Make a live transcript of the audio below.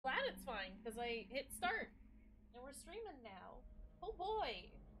it's fine, because I hit start. And we're streaming now. Oh boy.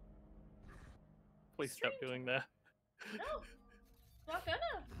 Please stop doing that. No. Not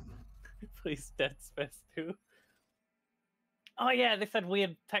gonna. Please, Dead Space 2. Oh yeah, they said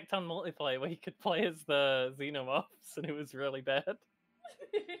weird Tecton multiplayer where you could play as the Xenomorphs, and it was really bad.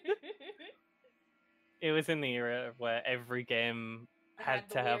 It was in the era where every game had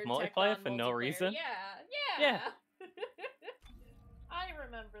to have multiplayer for no reason. Yeah. I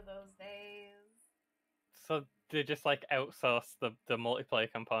remember those days. So they just like outsourced the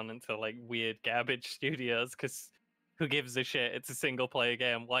multiplayer component to like weird garbage studios, because who gives a shit? It's a single player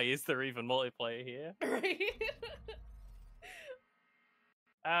game. Why is there even multiplayer here? Right.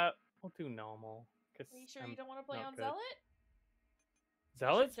 We'll do normal. Are you sure you don't want to play on good. Zealot?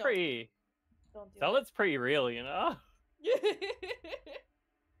 Zealot's pretty. Don't do Zealot's pretty real, you know.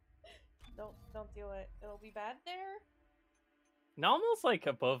 Don't do it. It'll be bad there. Normal's like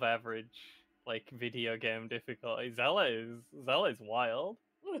above average, like video game difficulty. Zealot is wild.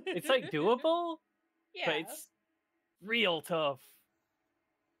 It's like doable, but it's real tough.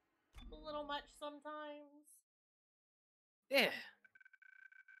 A little much sometimes. Yeah.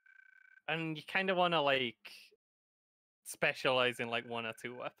 And you kind of want to like specialize in like one or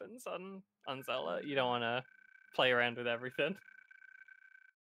two weapons on Zealot. You don't want to play around with everything.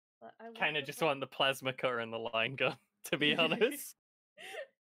 Kind of just want the plasma cutter and the line gun, to be honest.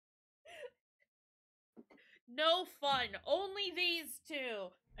 No fun. Only these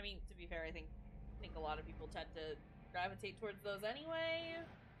two. I mean, to be fair, I think a lot of people tend to gravitate towards those anyway.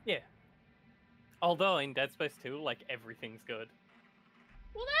 Yeah. Although in Dead Space 2, like everything's good.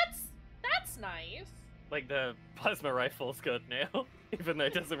 Well, that's nice. Like the plasma rifle's good now, even though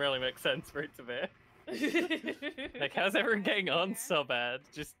it doesn't really make sense for it to be. Like, how's everyone getting on so bad?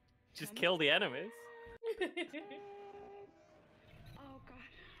 Just kill the enemies. Oh god,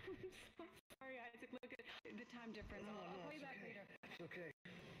 I'm so sorry, Isaac. Look at the time difference. I'll call you back later. It's okay.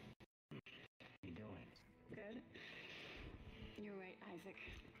 How you doing? Good. You're right, Isaac.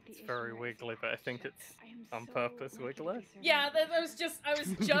 It's very wiggly, but I think it's on so purpose wiggly. Yeah, I was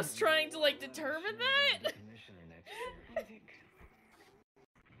just trying to like determine that. Isaac,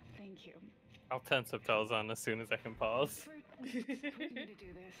 thank you. I'll turn subtitles on as soon as I can pause.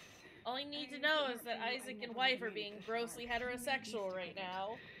 All I need to know is that Isaac and wife are being grossly heterosexual right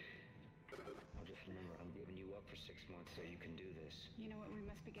now. I'll just remember, I'm giving you up for 6 months so you can do this. You know what? We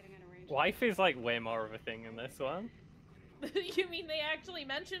must be getting an arrangement. Wife is like way more of a thing in this one. You mean they actually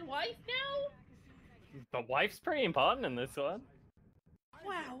mention wife now? But wife's pretty important in this one.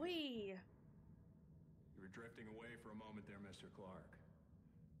 Wowee. You were drifting away for a moment there, Mr. Clark.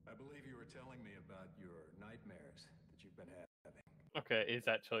 I believe you were telling me about your nightmares that you've been having. Okay, it's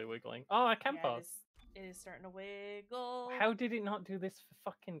actually wiggling. Oh, I can pause. It is starting to wiggle. How did it not do this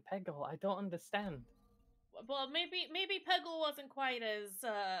for fucking Peggle? I don't understand. Well, maybe Peggle wasn't quite as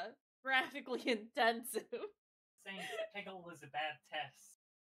graphically intensive. Saying Peggle was a bad test.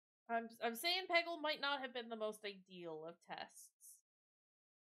 I'm saying Peggle might not have been the most ideal of tests.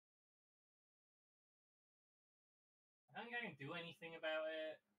 I don't think I can do anything about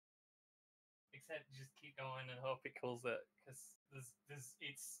it, except just keep going and hope it kills it, because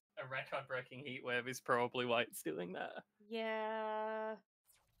it's a record-breaking heatwave is probably why it's doing that. Yeah.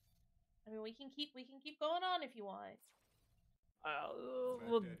 I mean, we can keep going on if you want.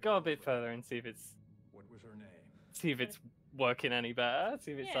 We'll go a bit further and see if it's. What was her name? See if it's working any better.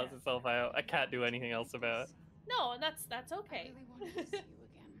 See if it sorts itself out. I can't do anything else about it. No, and that's okay. I really wanted to see you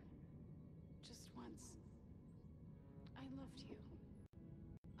again. Just once. I loved you.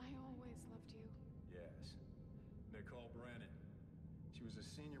 I always loved you. Yes. Nicole Brennan. She was a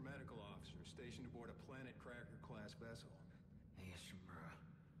senior medical officer stationed aboard a Planet Cracker-class vessel. Kayshurrr.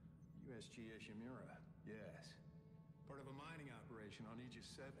 USG Ishimura, yes. Part of a mining operation on Aegis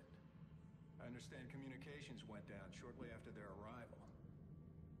 7. I understand communications went down shortly after their arrival.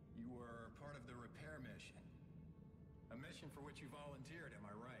 You were part of the repair mission. A mission for which you volunteered, am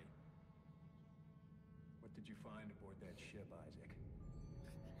I right? What did you find aboard that ship, Isaac?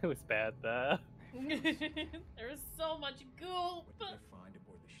 It was bad there. There was so much goop. What did you find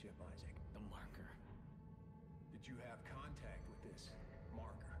aboard the ship, Isaac? The marker. Did you have contact with this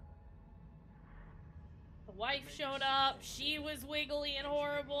marker? The wife showed up. She was wiggly and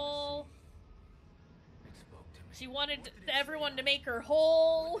horrible. It spoke to me. She wanted everyone to make her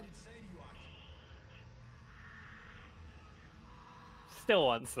whole. Still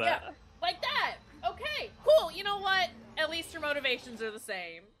wants that. Yeah, like that. Okay, cool. You know what? At least her motivations are the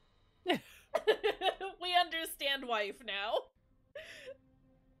same. We understand wife now.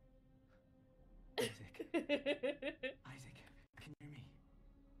 Isaac. Isaac, can you hear me?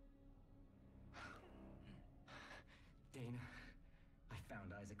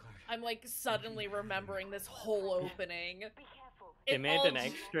 I'm like suddenly remembering this whole opening. They made an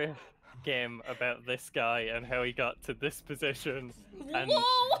extra game about this guy and how he got to this position, and LOL!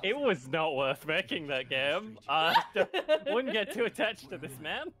 it was not worth making that game. Wouldn't get too attached to this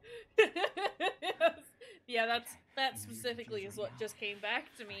man. Yeah, that specifically is what just came back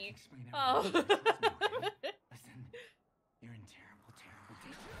to me. Oh. Listen, you're in terrible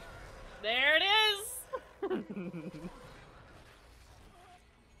danger. There it is!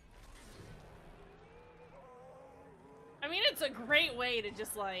 I mean, it's a great way to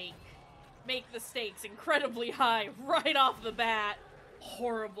just, like, make the stakes incredibly high right off the bat.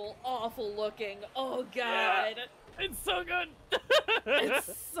 Horrible, awful looking. Oh, God. Yeah, it's so good.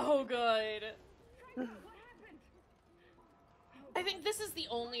 It's so good. I think this is the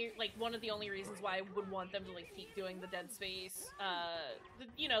only, like, one of the only reasons why I would want them to, like, keep doing the Dead Space,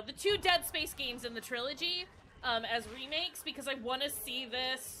 you know, the 2 Dead Space games in the trilogy, as remakes, because I want to see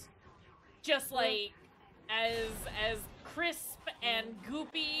this just, like, as crisp and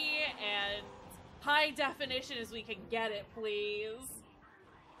goopy and high definition as we can get it, please.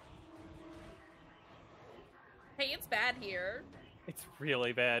 Hey, it's bad here. It's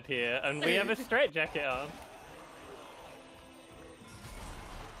really bad here, and we have a straitjacket on.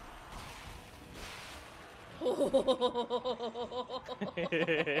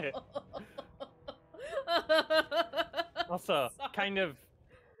 Also, kind of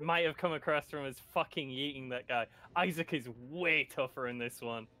might have come across from as fucking yeeting that guy. Isaac is way tougher in this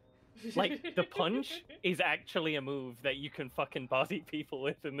one. Like, the punch is actually a move that you can fucking body people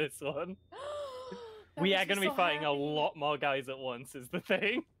with in this one. We are going to be fighting a lot more guys at once, is the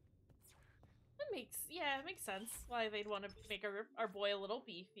thing. It makes sense why they'd want to make our boy a little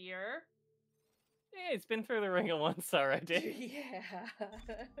beefier. Yeah, it's been through the ringer once already. Yeah.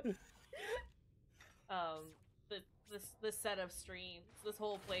 This set of streams, this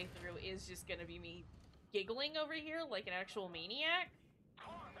whole playthrough is just gonna be me giggling over here like an actual maniac.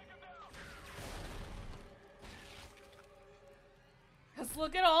 Cause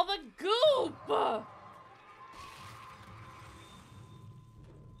look at all the goop!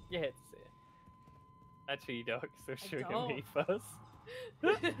 Yeah, it's it. Actually, you don't, so shoot don't. me first.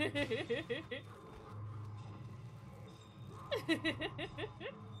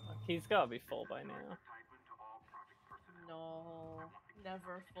 He's gotta be full by now. No,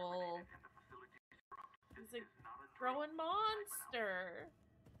 never full. He's a growing monster.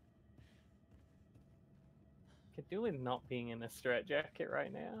 Could do with not being in a straitjacket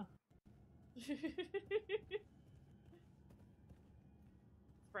right now.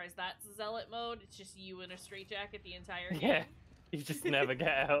 Surprised that's zealot mode. It's just you in a straitjacket the entire game. Yeah, you just never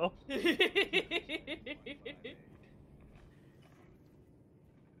get out.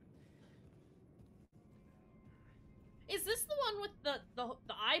 Is this the one with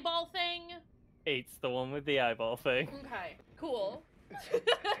the eyeball thing? It's the one with the eyeball thing. Okay, cool.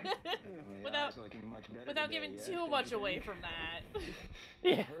 without giving too much away from that.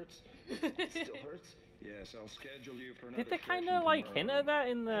 Yeah. Hurts? Still hurts? Yes, I'll schedule you for another Did they kind session of like tomorrow. hint at that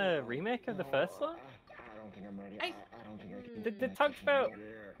in the remake of the first one? I don't think I'm ready. I- I don't think I can. They talked about.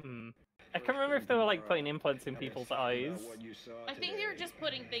 There. I can't remember if they were like putting implants in people's eyes. What you saw I think they were today. just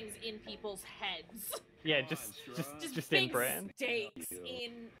putting things in people's heads. Yeah, just in big brand. stakes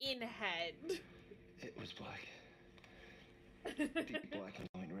in head. It was black. Deep black and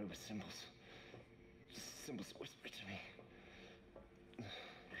white red with symbols. Symbols whispered to me.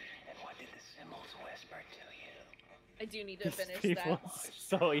 And what did the symbols whisper to you? I do need to These finish people that. are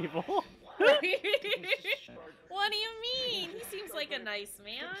so evil. What do you mean? He seems like a nice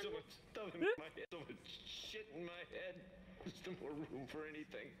man. So much stuff in my head, so much shit in my head. There's no more room for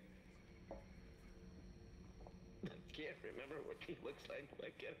anything. I can't remember what he looks like. I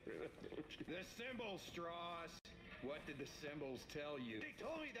can't remember. The symbols, Strauss. What did the symbols tell you? They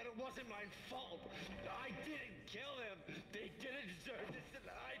told me that it wasn't my fault. I didn't kill him. They didn't deserve this, and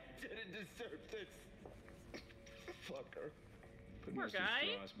I didn't deserve this. Fucker. Put Poor Mr. guy.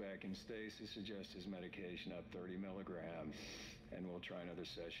 Strauss back in stasis, suggest his medication up 30 milligrams. And we'll try another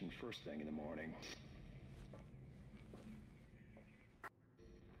session first thing in the morning.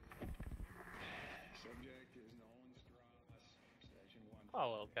 Subject is Nolan Strauss. Session 1. Oh,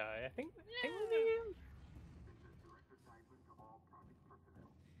 little guy. I think we'll be him.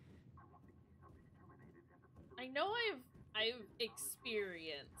 I know I've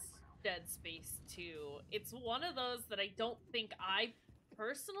experienced Dead Space 2. It's one of those that I don't think I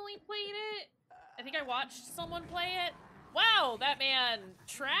personally played it. I think I watched someone play it. Wow, that man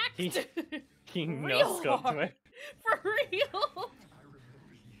tracked He real no-scoped hard. me. For real. I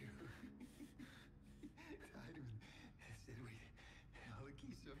remember you. I said we all the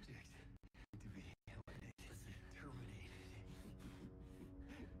keys so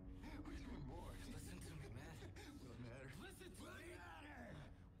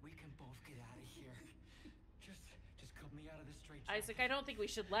out of this straight. Isaac, I don't think we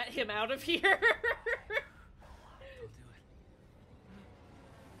should let him out of here. Go do it.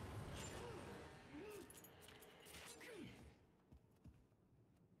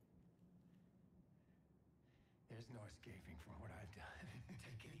 There's no escaping from what I've done.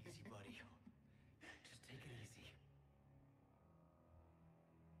 Take it easy, buddy. Just take it easy.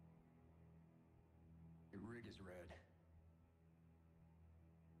 Your rig is red.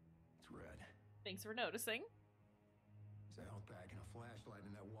 It's red. Thanks for noticing. There's a health pack and a flashlight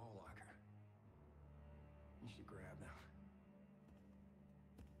in that wall locker. You should grab them.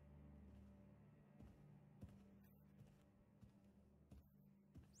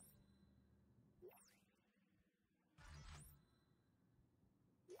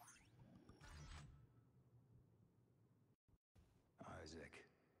 Isaac,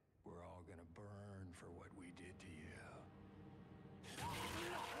 we're all gonna burn for what we did to you.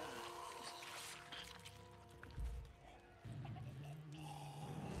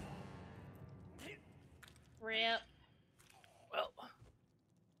 Rip. Well,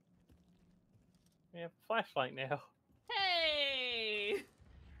 we have a flashlight now. Hey!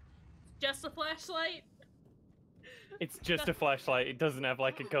 Just a flashlight? It's just a flashlight. It doesn't have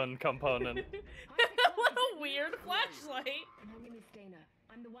like a gun component. What a weird flashlight. My name is Dana.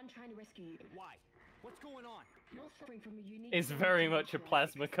 I'm the one trying to rescue you. Why? What's going on? You're suffering from a unique. It's very much a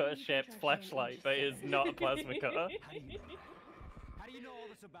plasma cutter shaped flashlight, but it is not a plasma cutter. How do you know? How do you know all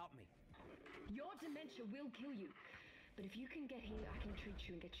this about me? Your dementia will kill you. But if you can get here, I can treat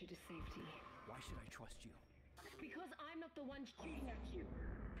you and get you to safety. Why should I trust you? Because I'm not the one shooting at you.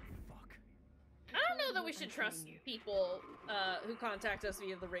 Fuck. I don't know that we should trust people who contact us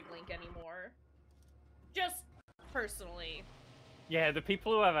via the rig link anymore. Just personally. Yeah, the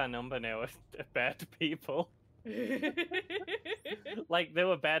people who have our number now are bad people. Like, they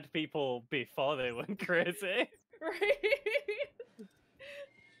were bad people before they went crazy. Right?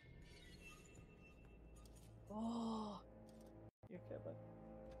 Oh. You okay, bud?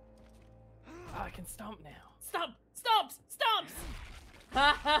 Oh, I can stomp now. Stomp! Stomps! Stomps!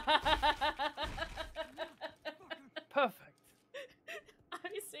 Perfect.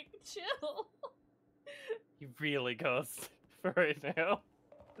 Isaac, chill. He really goes for it now.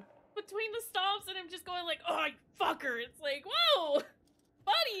 Between the stomps and him just going like, oh, fucker, it's like, whoa!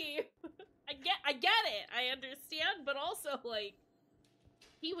 Buddy! I get it. I understand, but also, like,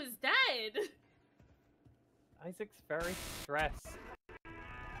 he was dead. Isaac's very stressed.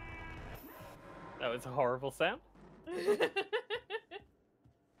 That was a horrible sound.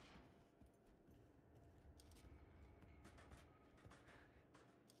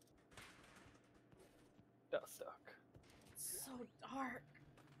 Dust stuck. So dark.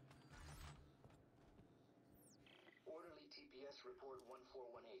 Orderly TPS report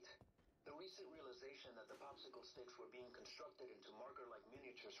 1418. The recent realization that the popsicle sticks were being constructed into marker-like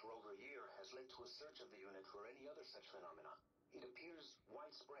miniatures for over a year has led to a search of the unit for any other such phenomena. It appears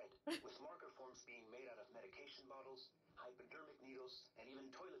widespread, with marker forms being made out of medication bottles, hypodermic needles, and even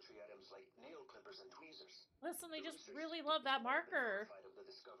toiletry items like nail clippers and tweezers. Listen, they The just researchers really love that have been marker. notified of the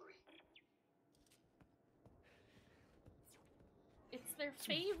discovery. It's their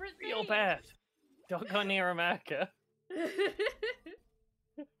favorite thing. Feel bad. Don't go near a marker.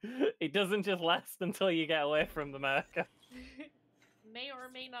 It doesn't just last until you get away from the marker. May or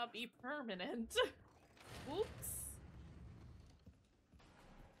may not be permanent. Oops.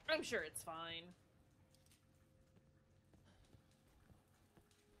 I'm sure it's fine.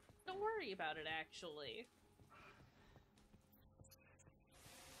 Don't worry about it, actually.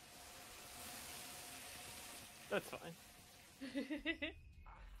 That's fine.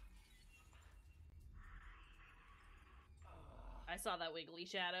 I saw that wiggly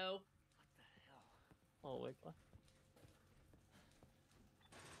shadow. Oh, wiggler.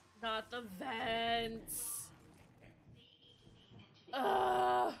 Not the vents.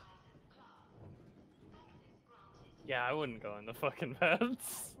 Ugh. Yeah, I wouldn't go in the fucking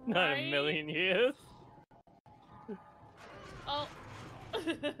vents. Not Right? a million years. Oh.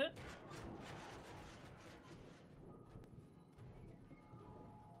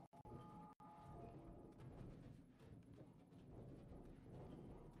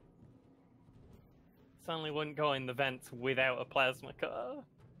 Certainly wouldn't go in the vents without a plasma cutter.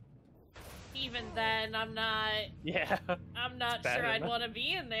 Even then, I'm not Yeah. sure better I'd than- want to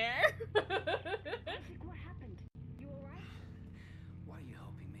be in there. Isaac, what happened? You alright? Why are you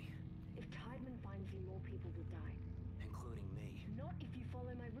helping me? If Tideman finds you, more people will die. Including me. Not if you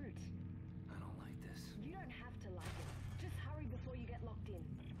follow my route. I don't like this. You don't have to like it. Just hurry before you get locked in.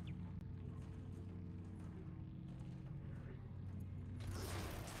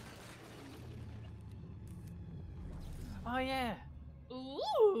 Oh yeah.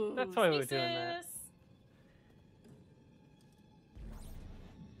 Ooh, That's why we were doing that.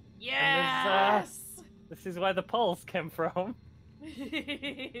 Yes. This is where the pulse came from.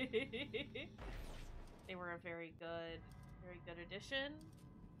 They were a very good addition.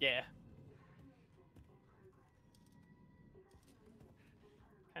 Yeah.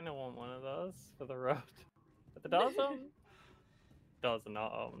 Kind of want one of those for the road. But the doors open? Doors are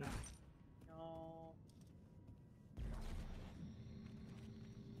not open. No.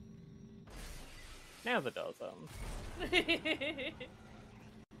 Now the door's open.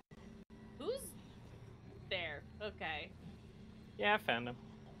 Who's there? Okay. Yeah, I found him.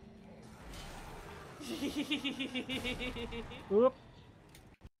 Whoop.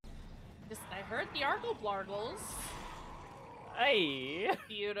 I heard the Argle Blargles. Hey.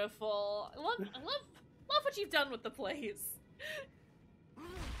 Beautiful. I love what you've done with the place.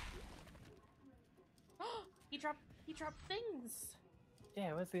 He dropped things.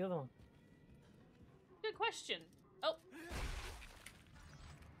 Yeah, where's the other one? Good question. Oh.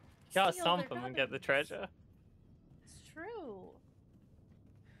 You gotta Steal stomp their them and get the guns. treasure. It's true.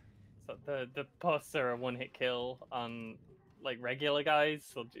 So the posts are a one-hit kill on like regular guys,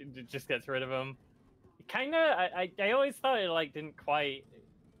 so it just gets rid of them. Kind of, I always thought it like didn't quite,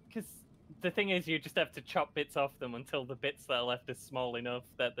 because the thing is you just have to chop bits off them until the bits that are left is small enough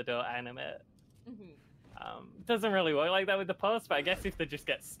that they don't animate. Mm-hmm. Doesn't really work like that with the posts, but I guess if they just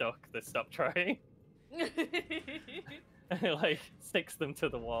get stuck, they stop trying. And it like sticks them to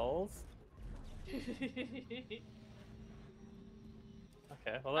the walls.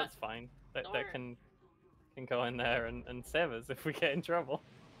 Okay, well that's fine. That can go in there and save us if we get in trouble.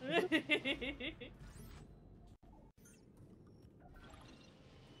 The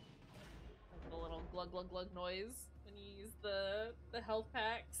little glug glug glug noise when you use the health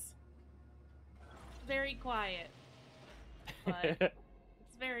packs. Very quiet, but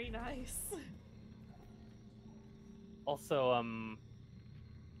it's very nice. Also,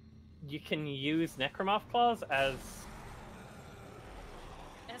 you can use Necromorph claws as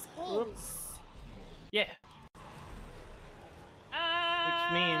holes. Yeah.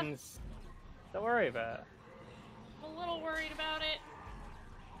 Which means don't worry about it. I'm a little worried about it.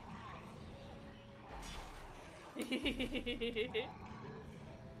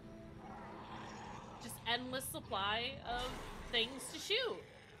 Just endless supply of things to shoot.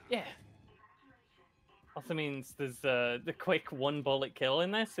 Yeah. Also means there's the quick one bullet kill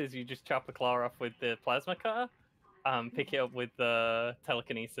in this is you just chop a claw off with the plasma cutter, pick it up with the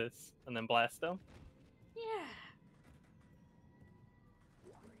telekinesis, and then blast them. Yeah.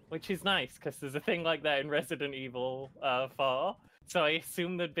 Which is nice, because there's a thing like that in Resident Evil 4. So I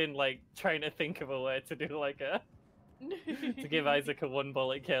assume they'd been like trying to think of a way to do like a to give Isaac a one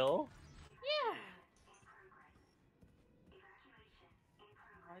bullet kill. Yeah.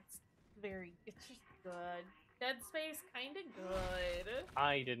 Oh, it's just good. Dead Space kinda good.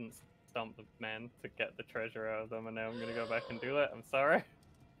 I didn't stomp the men to get the treasure out of them, and now I'm gonna go back and do it. I'm sorry,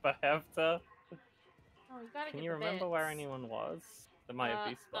 but I have to. Oh, you gotta Can you remember where anyone was? They might have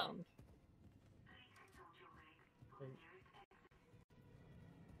despawned.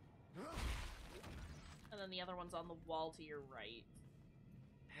 And then the other one's on the wall to your right.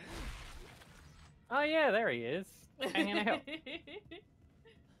 Oh yeah, there he is, hanging out.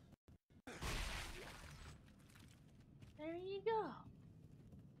 There you go.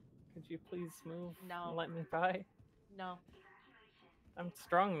 Could you please move? No. And let me by? No. I'm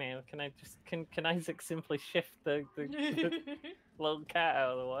strong now. Can I just can Isaac simply shift the little cat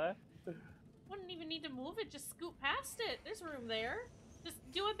out of the way? Wouldn't even need to move it, just scoot past it. There's room there. Just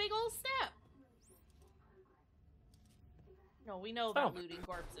do a big old step. No, we know about looting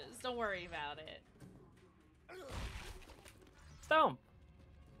corpses. Don't worry about it. Stomp.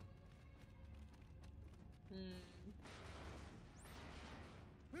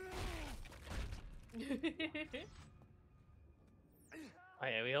 Oh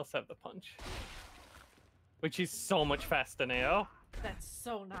yeah, we also have the punch. Which is so much faster now. That's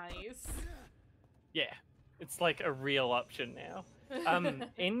so nice. Yeah, it's like a real option now.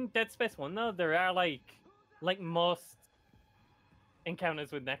 In Dead Space 1 though, there are like most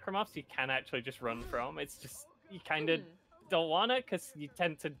encounters with Necromorphs you can actually just run from. It's just, you kind of don't want it because you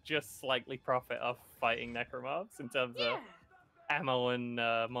tend to just slightly profit off fighting Necromorphs in terms of ammo and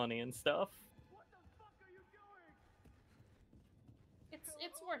money and stuff.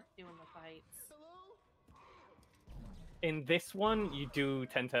 It's worth doing the fights. In this one, you do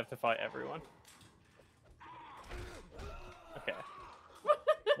tend to have to fight everyone. Okay.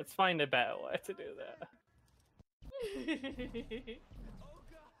 Let's find a better way to do that.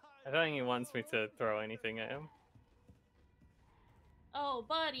 I don't think he wants me to throw anything at him. Oh,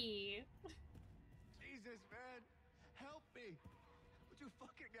 buddy. Jesus, man. Help me. Would you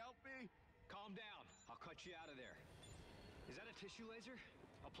fucking help me? Calm down. I'll cut you out of there. Is that a tissue laser?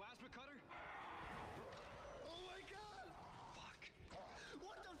 A plasma cutter? Oh my god! Fuck.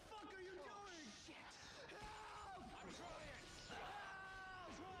 What the fuck are you doing? Shit. Help! I'm trying.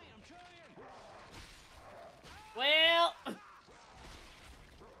 I'm trying. Well,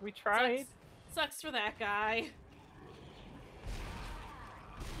 We tried. sucks for that guy.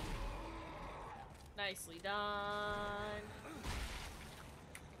 Nicely done.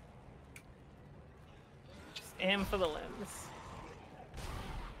 Just aim for the limbs.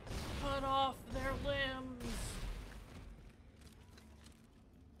 Cut off their limbs.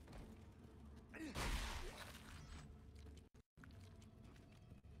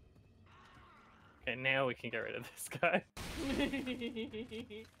 Okay, now we can get rid of this guy.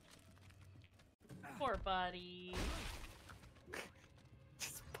 Poor buddy.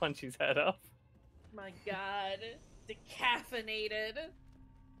 Just punch his head off. My god. Decaffeinated.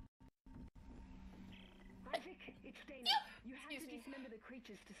 Isaac, it's Dana. You have Excuse to me. dismember the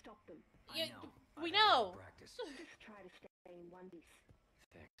creatures to stop them. Yeah, I know. we I've had a lot of know. Practice. Just try to stay in one piece.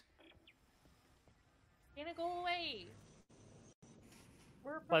 Thanks. Gonna go away.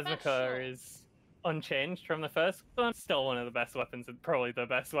 We're Plasma cutter professional. is unchanged from the first one. Still one of the best weapons, and probably the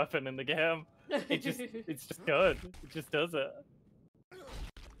best weapon in the game. It's just good. It just does it.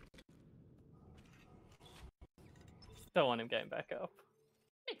 Don't want him getting back up.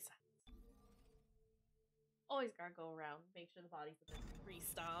 Makes sense. Always gotta go around, make sure the bodies have been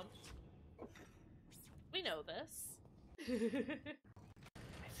re-stomped. We know this.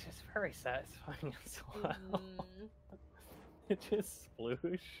 It's just very satisfying as well. Mm. It just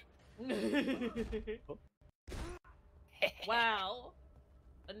sploosh. Wow.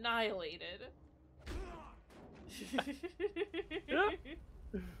 Annihilated.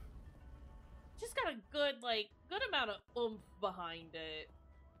 Just got a good amount of oomph behind it.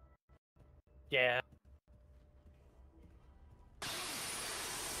 Yeah.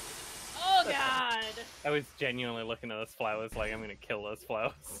 Oh god! I was genuinely looking at those flowers like, I'm gonna kill those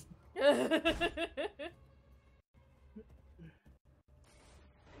flowers.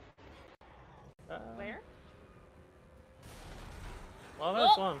 Where? Well, there's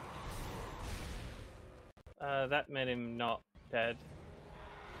Oh! one. That made him not dead.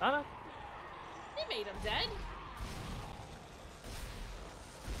 Oh no. They made him dead.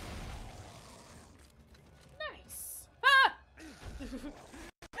 Nice. Ah! Maybe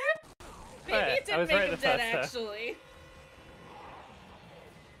Yeah, it I did was make right him the dead, first time. actually.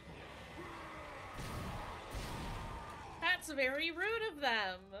 That's very rude of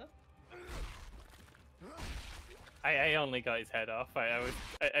them. I only got his head off. I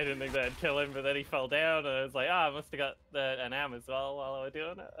didn't think that'd kill him, but then he fell down, and I was like, I must have got an am as well while I was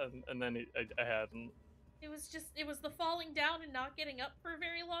doing it, and then I hadn't. It was the falling down and not getting up for a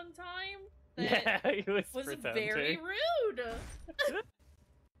very long time that Yeah, he was very pretending. rude.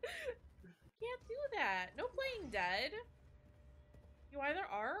 Can't do that. No playing dead. You either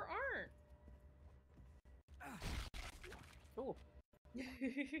are or aren't. Cool.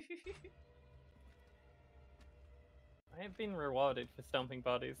 I have been rewarded for stomping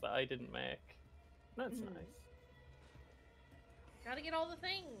bodies that I didn't make. That's Mhm. nice. Gotta get all the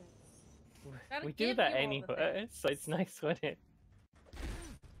things. Gotta We do give that you all the anyway, things. so it's nice when it.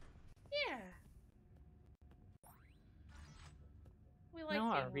 Yeah. We like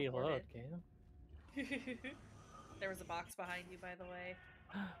No, I being reload rewarded. game. There was a box behind you, by the way.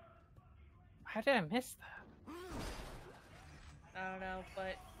 How did I miss that? I don't know,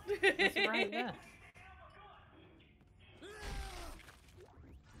 but It's right there.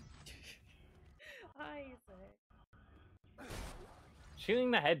 Isaac.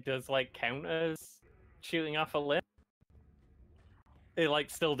 Shooting the head does like count as shooting off a limb. It like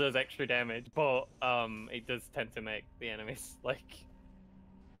still does extra damage, but it does tend to make the enemies like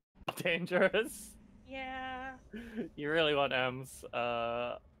dangerous. Yeah. You really want arms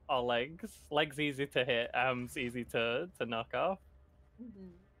or legs. Legs easy to hit, arms easy to knock off.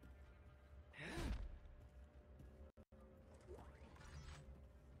 Mhm.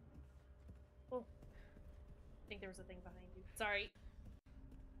 Oh. I think there was a thing behind you. Sorry.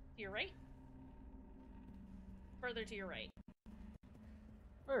 To your right? Further to your right.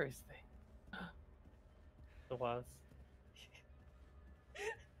 Where is they? There was.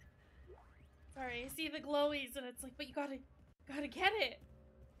 Sorry, I see the glowies and it's like, but you gotta get it.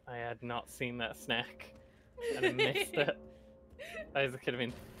 I had not seen that snack. And I missed it. Isaac could have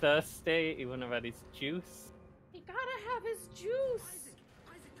been thirsty, he wouldn't have had his juice. He gotta have his juice.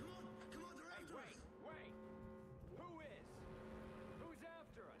 Isaac, come on! Come on, they're after us! Wait! Who is? Who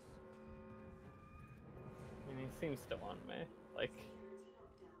seems to want me. Like,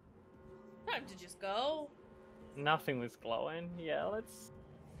 Time to just go. nothing was glowing. Yeah, let's...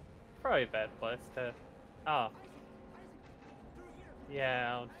 Probably a bad place to... Oh.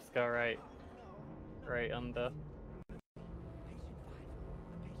 Yeah, I'll just go right under.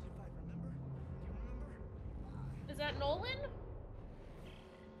 Is that Nolan?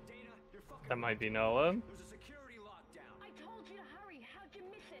 Dana, you're fucking That might be Nolan. There's a security lockdown. I told you to hurry. How'd you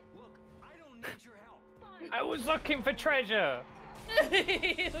miss it? Look, I don't need your help. Fine. I was looking for treasure!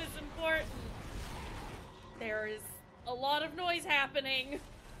 It was important. There is a lot of noise happening.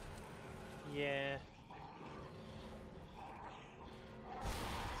 Yeah.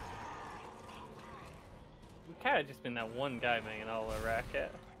 We kind of just been that one guy making all the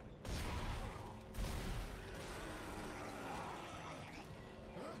racket.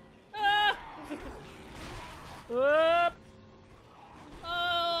 Ah! Whoop!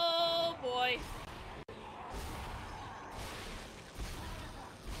 Oh boy.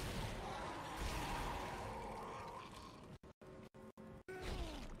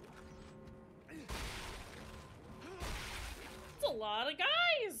 It's a lot of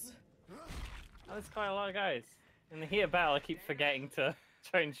guys. Oh, there's quite a lot of guys. In the heat of battle, I keep forgetting to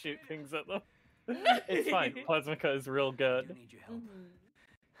try and shoot things at them. It's fine. Plasmica is real good. You need your help.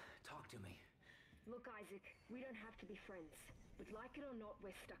 Talk to me. Look, Isaac, we don't have to be friends. But like it or not,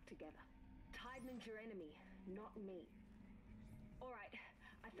 we're stuck together. Tideman's your enemy, not me. Alright,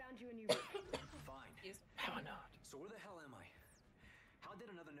 I found you a new route. Fine. How not? So where the hell am I? How did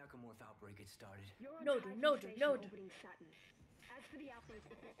another necromorph outbreak get started? You're on Noted, Titan noted, Station noted. orbiting Saturn. As for the outbreak...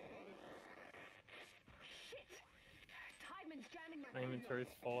 Shit! Tideman's jamming my My inventory's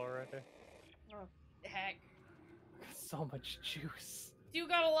full already. Oh, heck. So much juice. You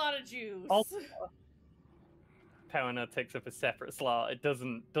got a lot of juice. Also, Power Node takes up a separate slot. It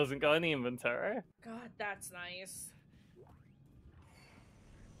doesn't go in the inventory. God, that's nice.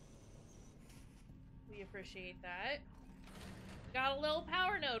 We appreciate that. Got a little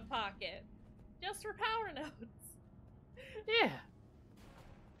power node pocket. Just for power nodes. Yeah.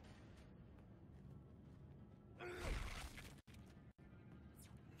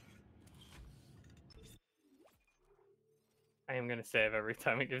 I am gonna save every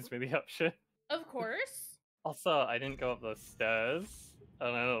time it gives me the option. Of course. Also, I didn't go up those stairs. I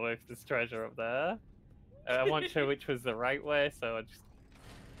don't know if there's treasure up there. I wasn't sure which was the right way, so I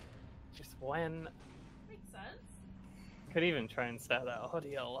just went. Makes sense. Could even try and start that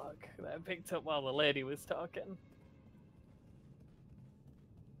audio log that I picked up while the lady was talking.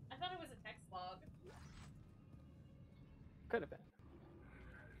 I thought it was a text log. Could have been.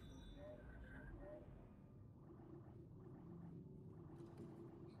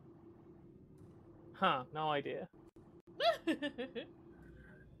 Huh, no idea.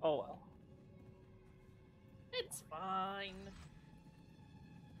 Oh well. It's fine.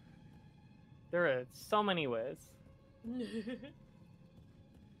 There are so many ways.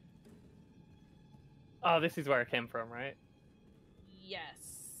 Oh, this is where I came from, right?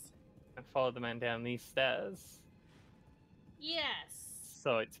 Yes. I followed the man down these stairs. Yes.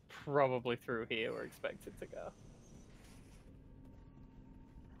 So it's probably through here we're expected to go.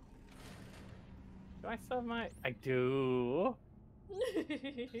 Do I still have my... I do.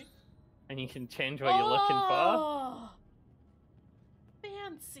 And you can change what you're looking for. Oh,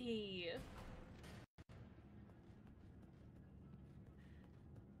 fancy.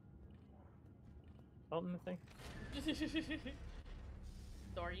 Open the thing.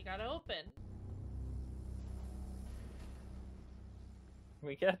 Door you gotta open.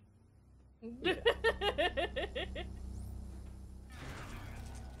 We good? Yeah.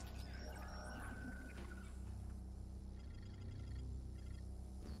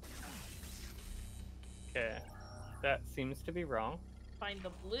 Okay, that seems to be wrong. Find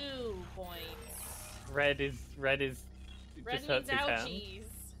the blue points. Red is Red just means hurts his hand. ouchies.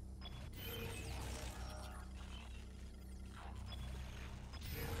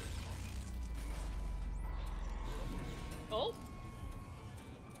 Oh.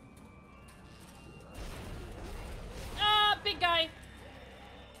 Ah, big guy.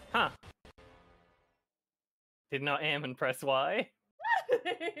 Huh. Did not aim and press Y.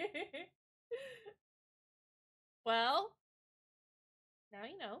 Well, now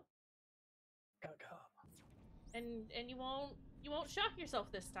you know. Go. And you won't shock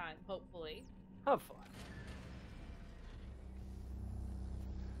yourself this time, hopefully. Have fun.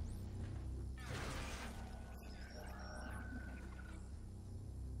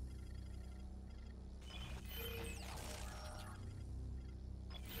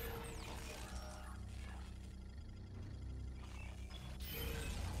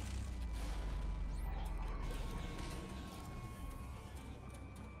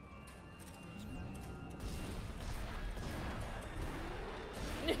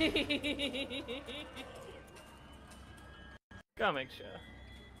 Gotta make sure.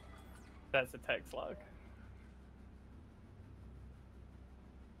 That's a text log.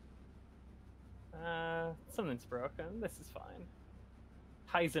 Something's broken. This is fine.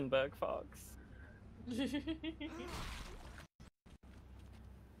 Heisenberg Fox.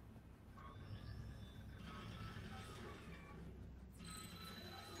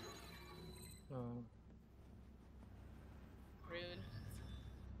 Oh. Rude.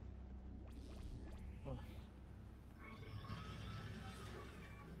 Oh.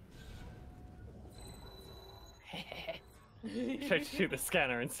 Tried to shoot the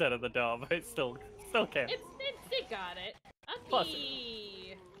scanner instead of the door, but it still can't. It got it. Plus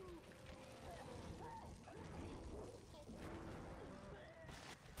Uppy.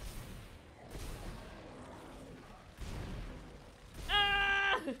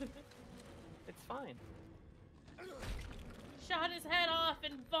 Ah! It's fine. Shot his head off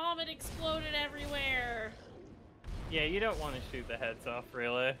and vomit exploded everywhere. Yeah, you don't want to shoot the heads off,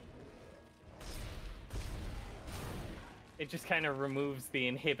 really. It just kind of removes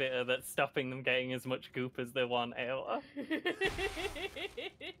the inhibitor that's stopping them getting as much goop as they want out.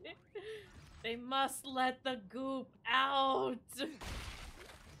 They must let the goop out.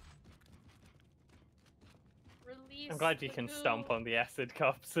 Release. I'm glad you can goop. stomp on the acid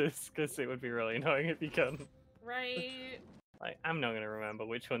corpses, because it would be really annoying if you couldn't. Right. Like, I'm not going to remember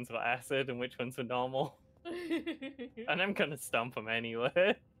which ones were acid and which ones were normal. And I'm going to stomp them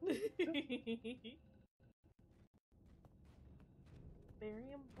anyway.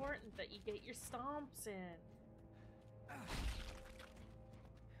 Very important that you get your stomps in.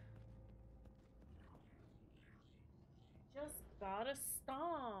 Just gotta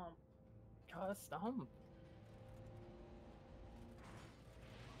stomp. Gotta stomp.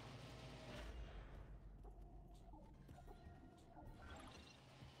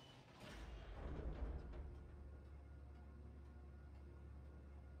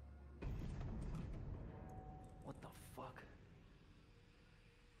 What the fuck?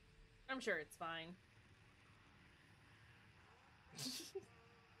 I'm sure it's fine.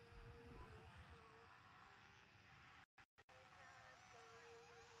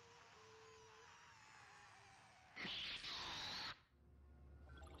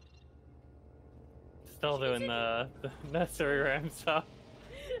 Still doing the nursery rhyme stuff.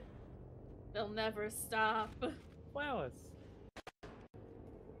 They'll never stop. Flowers.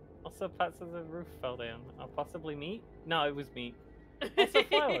 Also, parts of the roof fell down. Or possibly meat? No, it was meat. Also,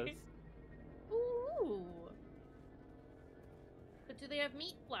 flowers. Ooh. But do they have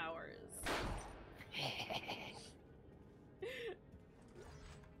meat flowers?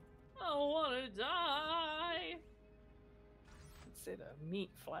 I wanna die. Consider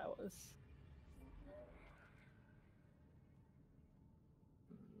meat flowers.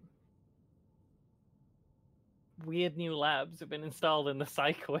 Weird new labs have been installed in the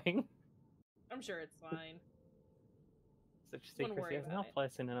psych wing. I'm sure it's fine. Such Wouldn't secrecy worry has about no it.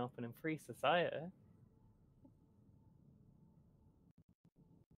 place in an open and free society.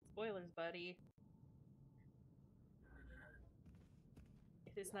 Spoilers, buddy.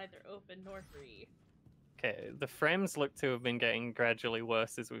 It is neither open nor free. Okay, the frames look to have been getting gradually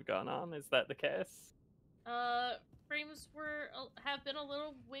worse as we've gone on. Is that the case? Frames have been a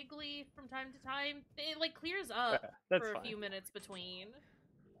little wiggly from time to time. It like clears up that's for a fine. few minutes between,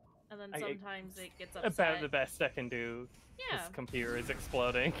 and then I- sometimes it gets upset. About the best I can do. Yeah. This computer is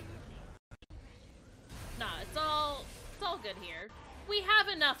exploding. Nah, it's all good here. We have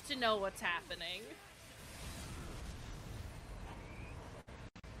enough to know what's happening.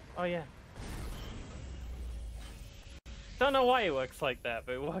 Oh yeah. Don't know why it works like that,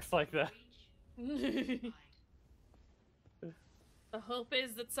 but it works like that. The hope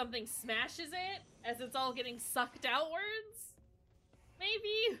is that something smashes it as it's all getting sucked outwards?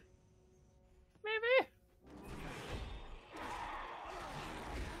 Maybe? Maybe.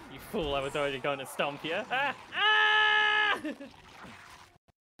 You fool, I was already going to stomp you. Ah! Ah!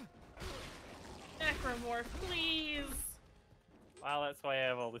 Necromorph, please! Wow, that's why I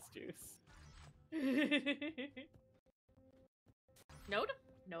have all this juice. Node?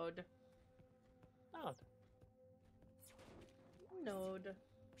 Node. Oh. Node.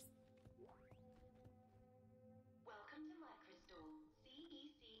 Welcome to Microstore.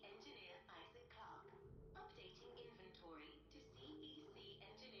 CEC engineer Isaac Clark. Updating inventory to CEC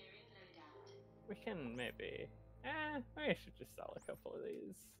engineering loadout. We can maybe... maybe I should just sell a couple of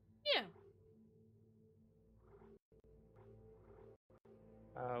these. Yeah.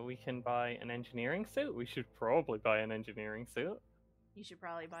 We can buy an engineering suit. We should probably buy an engineering suit. You should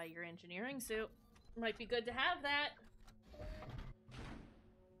probably buy your engineering suit. Might be good to have that.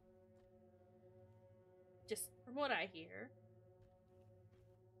 Just from what I hear.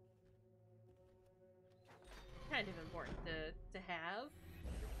 Kind of important to have.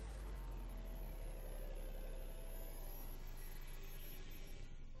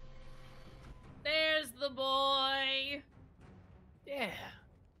 There's the boy! Yeah.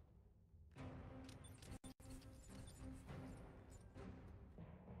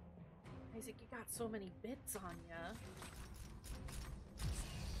 Isaac, you got so many bits on ya.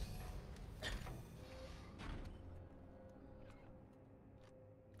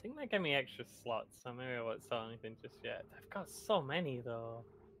 I think they gave me extra slots, so maybe I won't sell anything just yet. I've got so many though.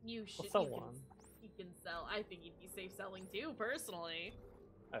 You should. I'll sell one. You can sell. I think you'd be safe selling two, personally.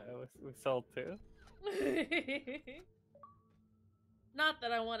 We sold two. Not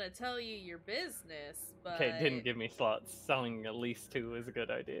that I want to tell you your business, but... Okay, didn't give me slots. Selling at least two is a good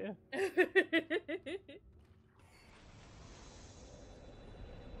idea. This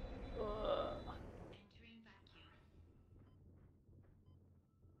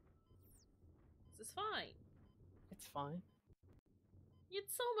is fine. It's fine. You had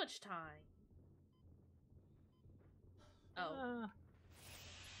so much time. Oh.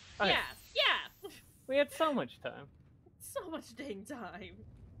 Okay. Yeah! We had so much time. So much dang time.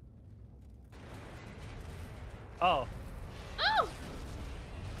 Oh. Oh!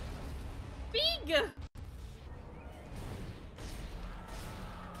 Big!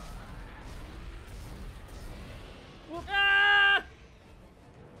 Ah!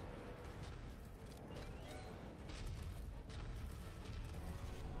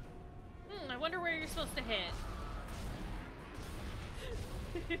 I wonder where you're supposed to hit.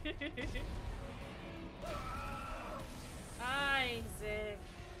 Isaac.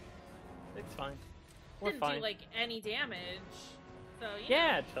 It's fine. We're Didn't fine. do like any damage. So you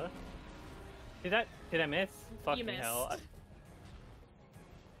yeah, know. Did I miss? Fucking missed. hell.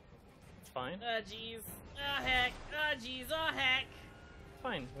 It's fine. Jeez. Heck. Jeez. Heck. It's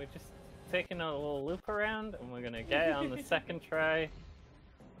fine. We're just taking a little loop around and we're gonna get it on the second try.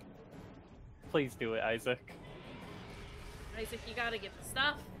 Please do it, Isaac. Isaac, you gotta get the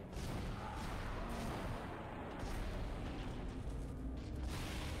stuff.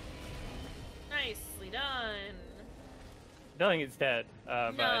 Nicely done. I don't think it's dead, but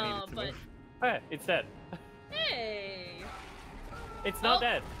I No, needed to but... move. Oh, yeah, it's dead. Hey! It's not Oh.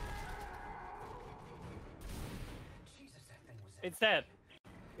 dead. Jesus, that thing was It's dead.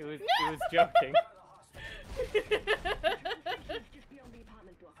 It was joking. Just beyond the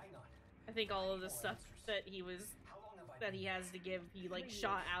apartment block. Hang on. I think all of the stuff that he has to give, he like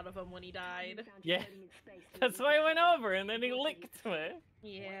shot out of him when he died. Yeah. That's why I went over and then he licked me.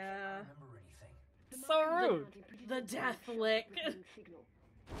 Yeah. So rude. The death lick.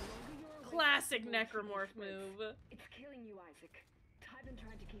 Classic necromorph move. It's killing you, Isaac. Titan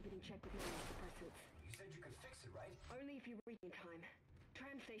tried to keep it in check with suppressants. You said you could fix it, right? Only if you reach in time.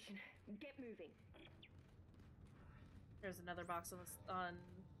 Tram station. Get moving. There's another box on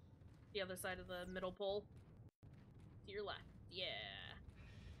the other side of the middle pole. To your left. Yeah.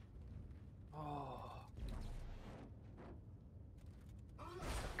 Oh.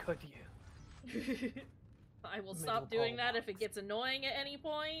 Could you? I will Middle stop doing pole that if it box. gets annoying at any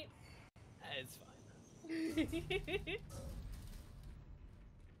point. It's fine.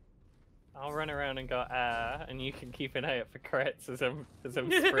 I'll run around and go and you can keep an eye out for crits as I'm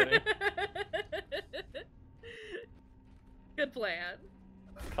sprinting. Good plan.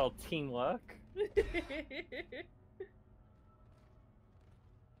 It's called teamwork.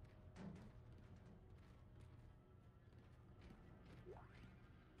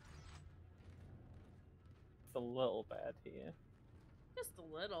 It's a little bad here. Just a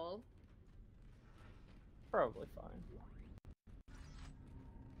little. Probably fine.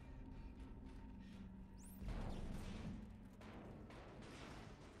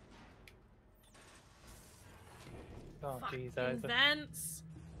 Oh jeez, Isaac. Vents.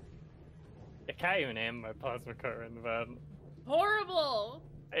 I can't even aim my plasma cutter in the vent. Horrible.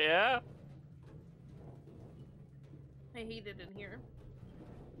 Yeah? I hate it in here.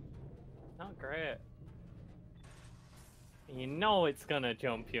 Not great. You know it's gonna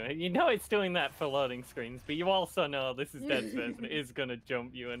jump you. You know it's doing that for loading screens, but you also know this is Dead Space and it is gonna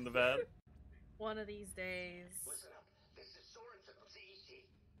jump you in the vent. One of these days. Listen up. This is Sorensen from CEC.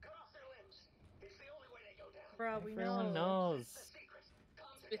 Cut off their limbs. It's the only way they go down. Bruh, we Everyone know. knows. The secret. Calm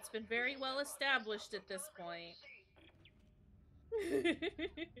It's been very well established at this point.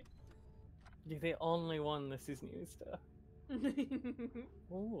 You're the only one this is news to.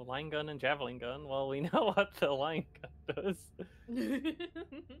 Ooh, line gun and javelin gun. Well, we know what the line gun does.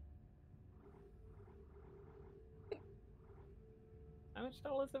 How much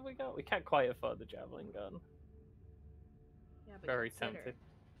dollars have we got? We can't quite afford the javelin gun. Yeah, but Very consider, tempted.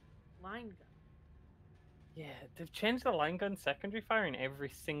 line gun. Yeah, they've changed the line gun secondary fire in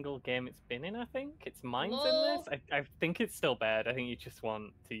every single game it's been in, I think. It's mines in Lol. this. I think it's still bad. I think you just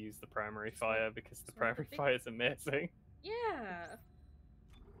want to use the primary fire because the primary fire is amazing. Yeah.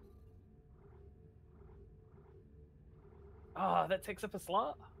 Oh, that takes up a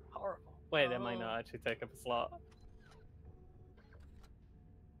slot? Horrible. Wait, that might not actually take up a slot.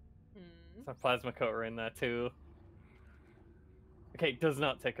 There's a plasma cutter in there too. Okay, it does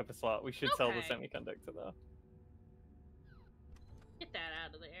not take up a slot. We should sell the semiconductor though. Get that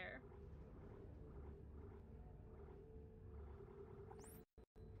out of there.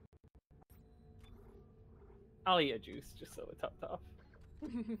 I'll eat a juice just so we're topped off.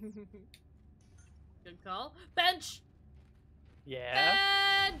 Good call. Bench!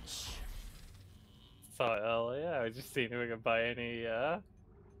 Yeah? Bench! Saw it earlier. I was just seeing if we could buy any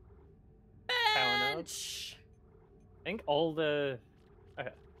power nodes. I think all the... Okay.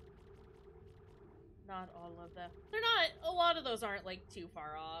 Not all of them. They're not... A lot of those aren't, like, too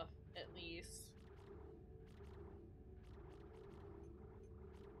far off, at least.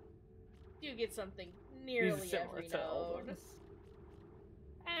 You get something nearly every node.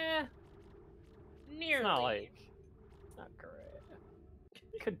 Nearly. It's not like... It's not great.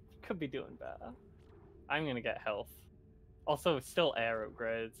 Could be doing better. I'm gonna get health. Also, still air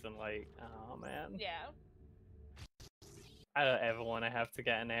upgrades and like... Oh, man. Yeah. I don't ever want to have to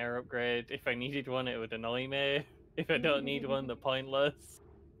get an air upgrade. If I needed one, it would annoy me. If I don't need one, they're pointless.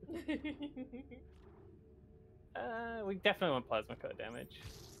 We definitely want plasma cut damage.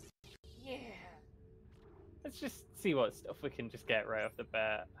 Yeah. Let's just see what stuff we can just get right off the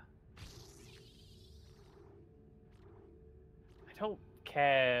bat. I don't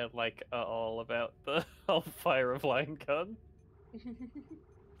care, like, at all about the whole fire of line gun.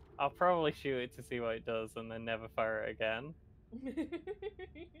 I'll probably shoot it to see what it does and then never fire it again.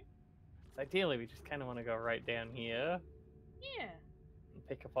 Ideally, we just kind of want to go right down here. Yeah. And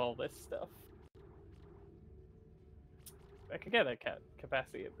pick up all this stuff. I could get a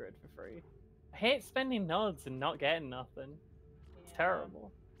capacity upgrade for free. I hate spending nodes and not getting nothing. It's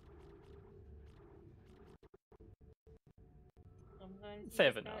terrible. Sometimes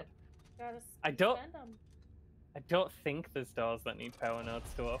Save a node. I don't think there's doors that need power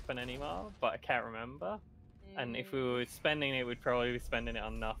nodes to open anymore, but I can't remember. And if we were spending it, we'd probably be spending it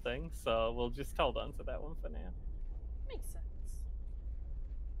on nothing, so we'll just hold on to that one for now. Makes sense.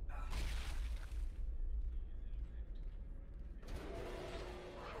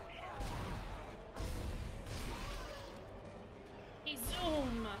 Hey,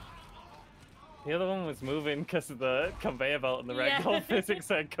 zoom! The other one was moving because of the conveyor belt and the ragdoll physics,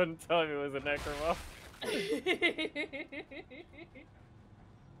 so I couldn't tell if it was a necromorph. We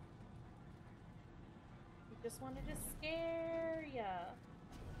just wanted to scare ya.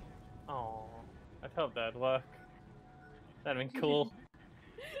 Oh, I hope that'd work. That'd been cool.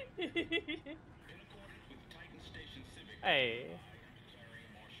 Hey.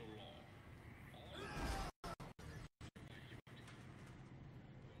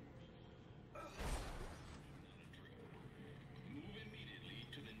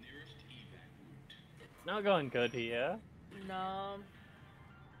 It's not going good here. No.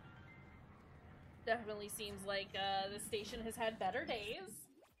 Definitely seems like the station has had better days.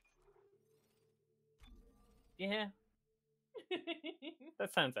 Yeah.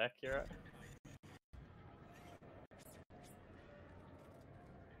 That sounds accurate.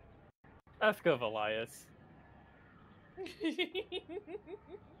 Let's go with Elias.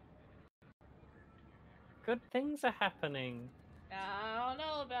 Good things are happening. I don't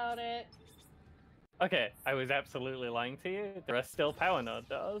know about it. Okay, I was absolutely lying to you. There are still power node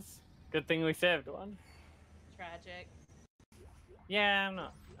doors. Good thing we saved one. Tragic. Yeah, I'm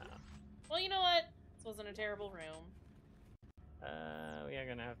not. No. Well, you know what? This wasn't a terrible room. We are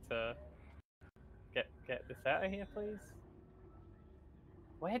gonna have to get this out of here, please.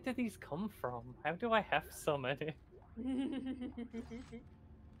 Where do these come from? How do I have so many?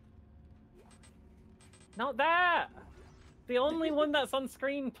 Not that! The only one that's on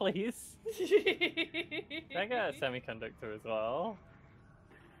screen, please. I got a semiconductor as well.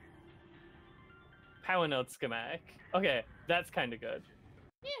 Power node schematic. Okay, that's kind of good.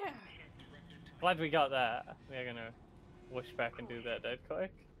 Yeah. Glad we got that. We're gonna whoosh back and do that dead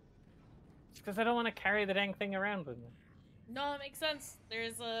quick. Just because I don't want to carry the dang thing around with me. No, it makes sense.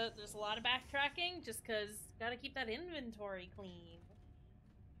 There's a lot of backtracking just because gotta keep that inventory clean.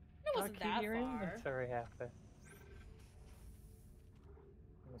 It wasn't that your far. Inventory happy.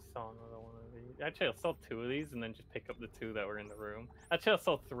 saw another one of these. Actually, I saw 2 of these and then just pick up the 2 that were in the room. Actually, I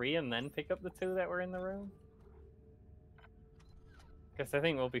saw 3 and then pick up the 2 that were in the room. Because I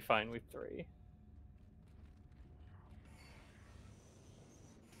think we'll be fine with 3.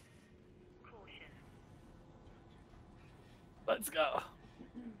 Let's go.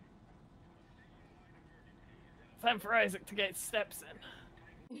 Time for Isaac to get his steps in.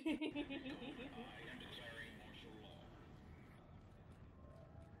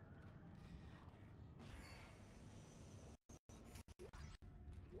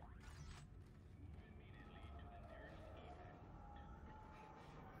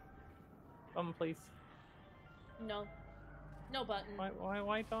 Button, please. No. No button. Why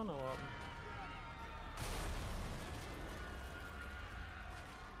don't I want?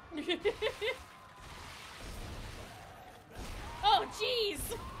 Oh, jeez!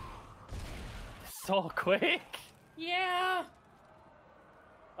 So quick! Yeah!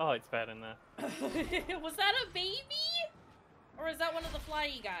 Oh, it's bad in there. Was that a baby? Or is that one of the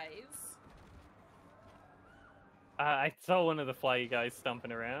flyy guys? I saw one of the flyy guys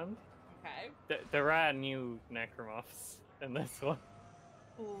stomping around. Okay. There are new necromoths in this one.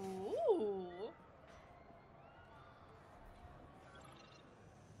 Ooh.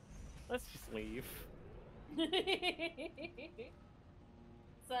 Let's just leave. It's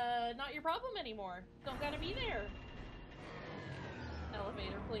not your problem anymore. Don't gotta be there.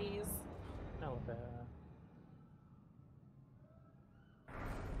 Elevator, please. Elevator.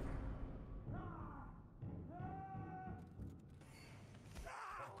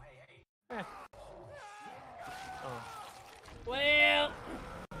 Eh. Oh. Well.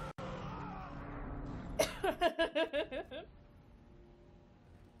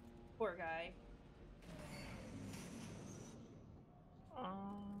 Poor guy.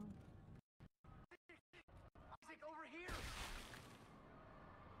 Isaac, over here!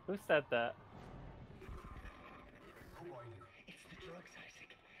 Who said that? Who are you? It's the drugs,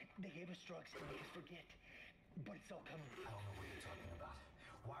 Isaac. They gave us drugs to make us forget. But it's all coming. I don't know what you're talking about.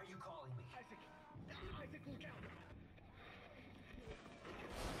 Why are you calling me? Isaac! Isaac, look out!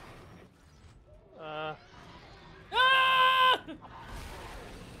 Ah!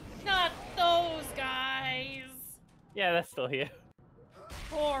 Not those guys! Yeah, they're still here.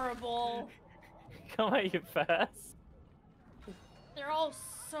 Horrible. Come at you fast. They're all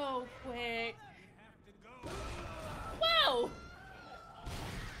so quick. Wow!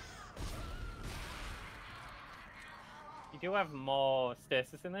 You do have more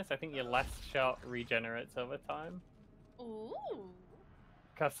stasis in this. I think your last shot regenerates over time. Ooh.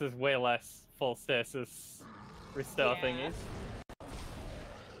 Because there's way less full stasis restore thingies.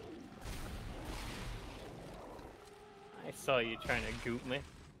 I saw you trying to goop me.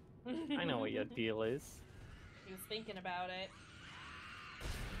 I know what your deal is. He was thinking about it.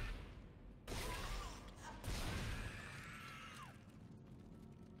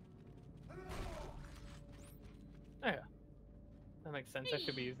 Oh yeah. That makes sense. I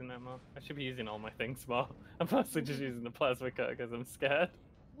should be using that more. I should be using all my things more. I'm mostly just using the plasma cutter because I'm scared.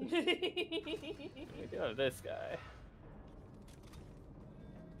 We do have this guy.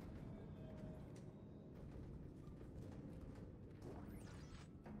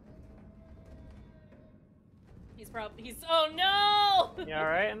 He's oh no! You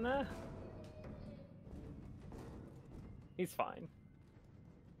alright in there? He's fine.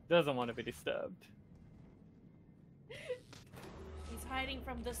 Doesn't want to be disturbed. He's hiding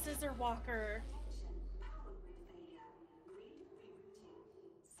from the scissor walker.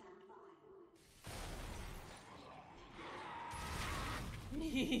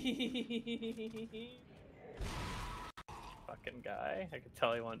 Fucking guy. I could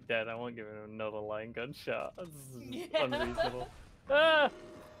tell he went dead. I won't give him another line gun shot. This is unreasonable. Ah!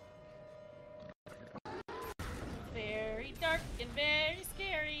 Very dark and very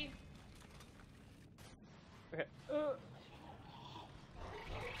scary. Okay. Ah!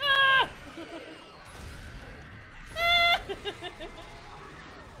 Ah!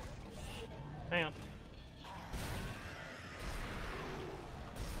 Hang on.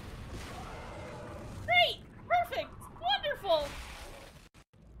 Great! Perfect! Wonderful!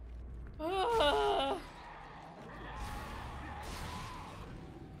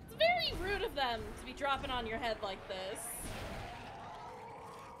 It's very rude of them to be dropping on your head like this.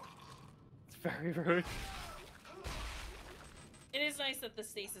 It's very rude. It is nice that the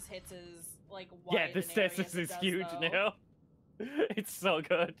stasis hits is like wide. Yeah, the stasis is huge now. It's so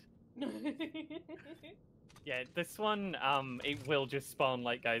good. Yeah, this one, it will just spawn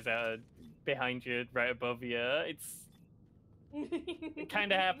like guys out behind you, right above you. It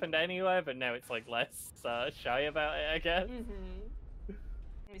kind of happened anyway, but now it's like less shy about it, I guess.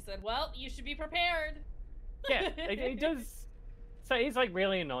 We said, well, you should be prepared. Yeah, it does. So it's like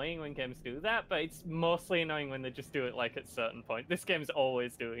really annoying when games do that, but it's mostly annoying when they just do it like at certain point. This game's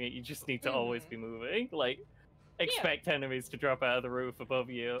always doing it. You just need to always be moving. Like, expect enemies to drop out of the roof above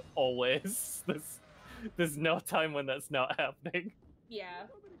you always. There's no time when that's not happening. Yeah.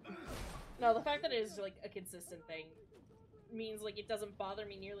 No, the fact that it is like a consistent thing means like it doesn't bother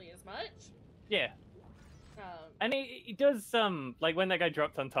me nearly as much. Yeah. And it does like when that guy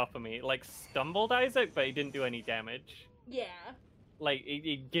dropped on top of me, it, like stumbled Isaac, but he didn't do any damage. Yeah. Like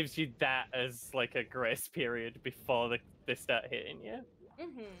it gives you that as like a grace period before they start hitting you.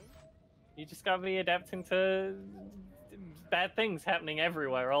 You just gotta be adapting to bad things happening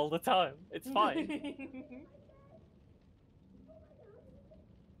everywhere all the time. It's fine.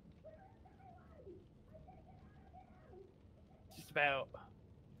 Just about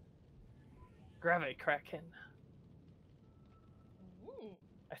gravity cracking.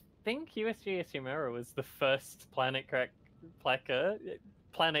 I think USG Ishimura was the first planet cracker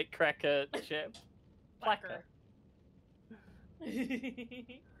ship. Placker.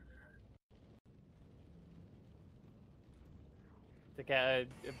 To get a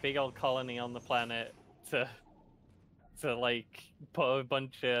big old colony on the planet to like put a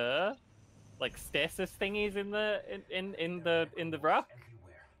bunch of like stasis thingies in the rock,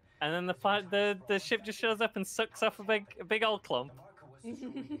 and then the ship just shows up and sucks off a big old clump. You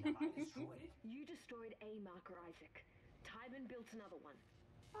destroyed a marker, Isaac. Tiedemann built another one.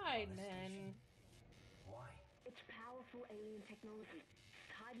 Tiedemann. Why? It's powerful alien technology.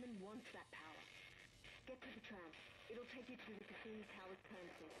 Tiedemann wants that power. Get to the tram. It'll take you to the Cassini Tower's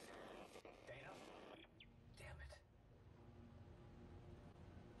premises. Dana? Damn it.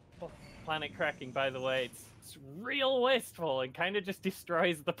 Well, planet cracking, by the way, it's real wasteful and kind of just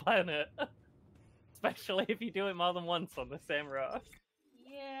destroys the planet. Especially if you do it more than once on the same rock.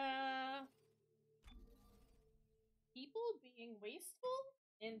 Yeah. People being wasteful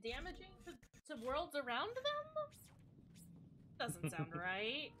and damaging to worlds around them? Doesn't sound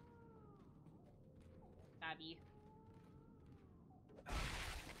right. Babby.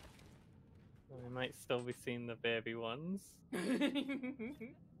 We might still be seeing the baby ones. So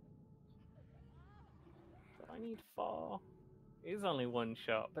I need 4. It is only 1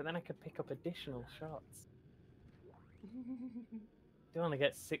 shot, but then I could pick up additional shots. Do want to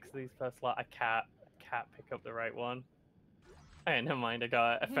get 6 of these per slot. I can't pick up the right one. Hey, never mind.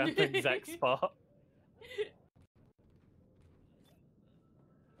 I found the exact spot.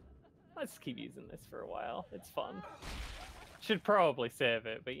 Let's keep using this for a while. It's fun. Should probably save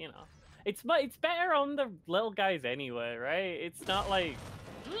it, but you know, it's better on the little guys anyway, right? It's not like.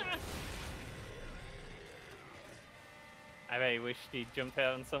 I bet he wished he'd jumped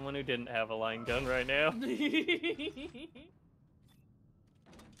out on someone who didn't have a line gun right now.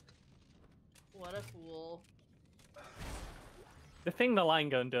 What a fool. The thing the line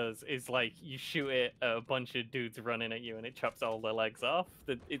gun does is, like, you shoot it at a bunch of dudes running at you and it chops all their legs off.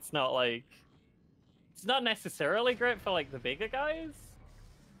 It's not, like... It's not necessarily great for, like, the bigger guys.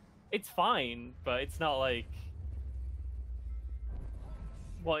 It's fine, but it's not, like...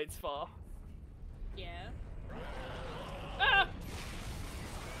 what it's for. Yeah. Ah!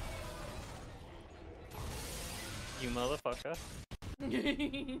 You motherfucker.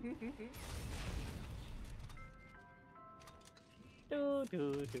 Do,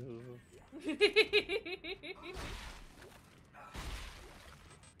 do, do.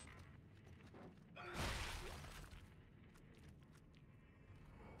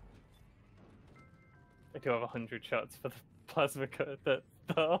 I do have 100 shots for the plasma cut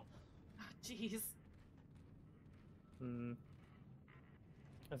though. Jeez. I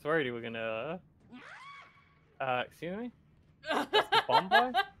was worried we were gonna. Excuse me? That's the bomb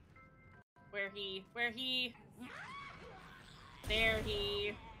boy? Where he? There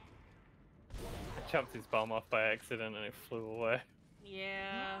he. I chopped his bomb off by accident and it flew away.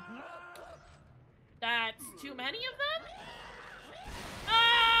 Yeah. That's too many of them?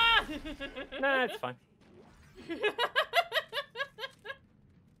 Ah! Nah, it's fine.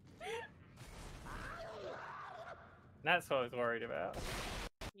 That's what I was worried about.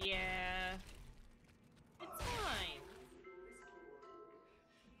 Yeah. It's fine.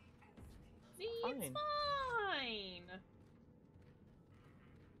 See, it's fine.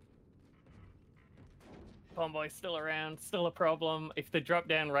 Bomb boy's still around, still a problem. If they drop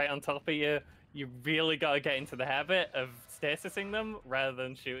down right on top of you, you really gotta get into the habit of stasising them rather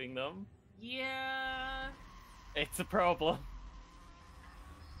than shooting them. Yeah. It's a problem.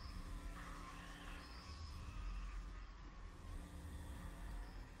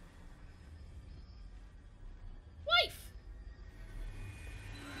 Wife!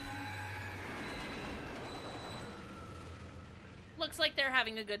 Looks like they're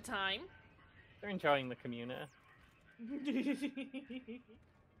having a good time. They're enjoying the comuna.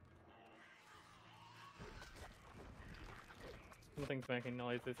 Something's making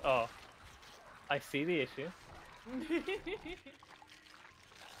noises. Oh. I see the issue.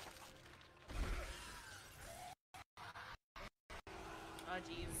 Oh,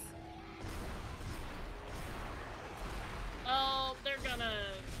 jeez. Oh, they're gonna...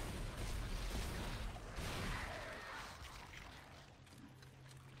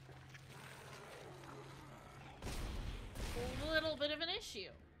 A little bit of an issue.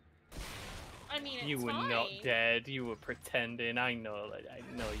 I mean, it's You were fine. not dead. You were pretending. I know that. I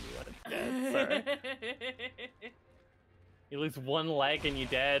know you weren't dead, sir. You lose one leg and you're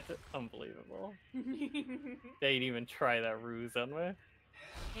dead. Unbelievable. They'd even try that ruse on me.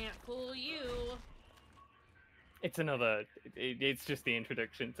 Can't fool you. It's another. It's just the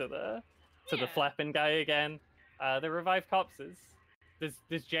introduction to the Yeah. flapping guy again. They revive corpses.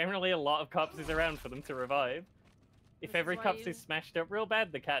 There's generally a lot of corpses around for them to revive. If This every is why corpse you- is smashed up real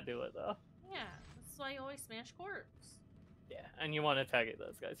bad, they can't do it though. Yeah, that's why you always smash corpse. Yeah, and you want to target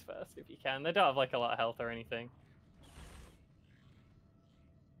those guys first if you can. They don't have like a lot of health or anything.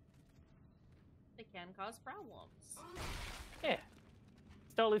 They can cause problems. Yeah.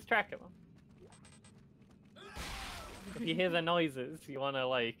 Just don't lose track of them. If you hear the noises, you want to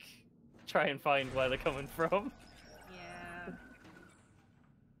like try and find where they're coming from. Yeah.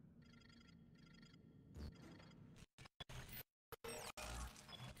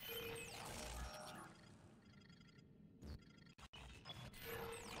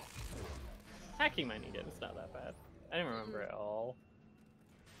 Hacking minigame's not that bad. I didn't remember it all.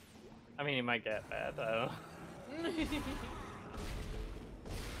 I mean, it might get bad. I don't know.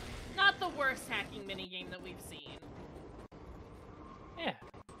 Not the worst hacking minigame that we've seen. Yeah.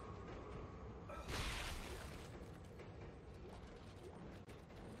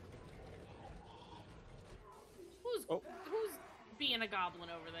 Who's being a goblin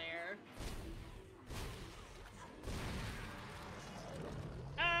over there?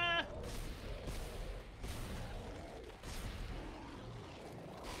 Ah!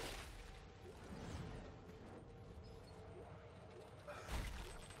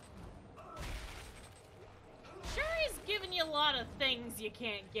 Sure is giving you a lot of things you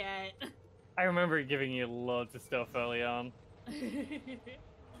can't get. I remember giving you loads of stuff early on.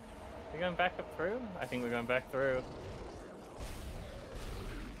 We're going back up through? I think we're going back through.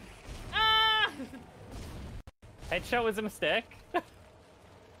 Ah! Headshot was a mistake. It's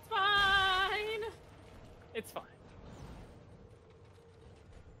fine. It's fine.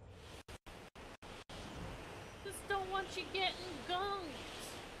 Just don't want you getting gunked.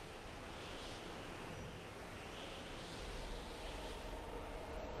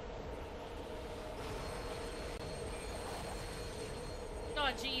 Oh,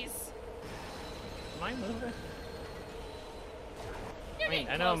 jeez. Am I moving? You're I mean, getting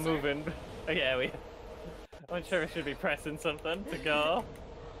I know I'm closer. moving, but oh, yeah, I'm not sure I should be pressing something to go.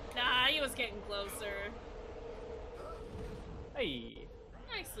 Nah, he was getting closer. Hey.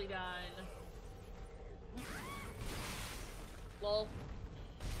 Nicely done. Lol.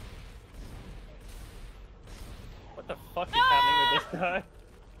 What the fuck is happening with this guy?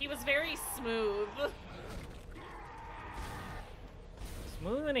 He was very smooth.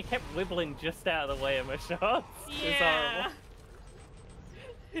 Smooth, and he kept wibbling just out of the way of my shots. Yeah.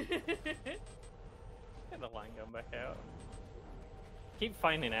 It's horrible. Get the line gun back out. Keep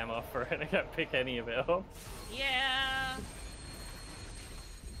finding ammo for it. I can't pick any of it up. Yeah.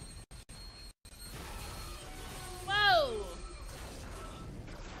 Whoa.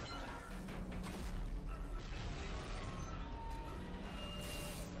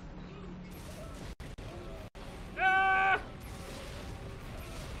 Ah!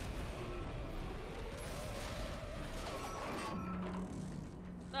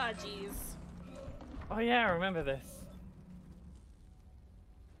 Ah, jeez. Oh yeah, I remember this.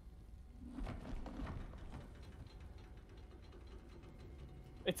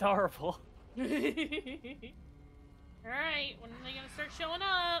 It's horrible. Alright, when are they gonna start showing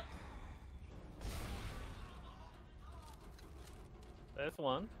up? There's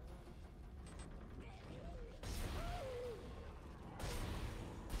one.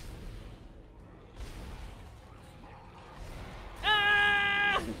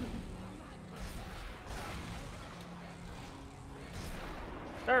 Ah!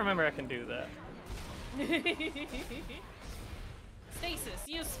 I remember I can do that. Stasis,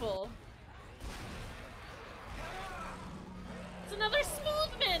 useful. It's another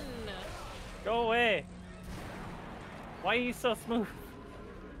Smoothman! Go away. Why are you so smooth?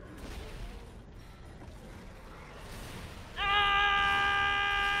 Ah!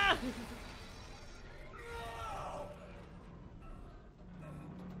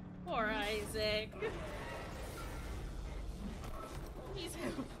 Poor Isaac. He's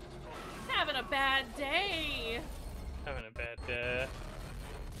having a bad day. Having a bad day.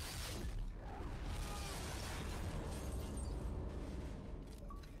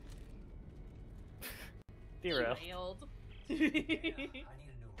 Derailed. I need a new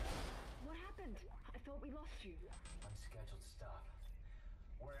one. What happened? I thought we lost you. Unscheduled stop.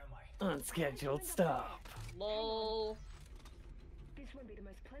 Where am I? Unscheduled stop. Lol. This won't be the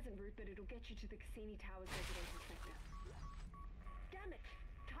most pleasant route, but it'll get you to the Cassini Towers residential sector. Damn it!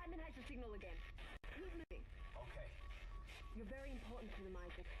 Timon has the signal again. Keep moving. Okay. You're very important to them,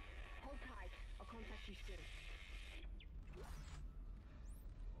 Isaac. Hold tight. I'll contact you soon.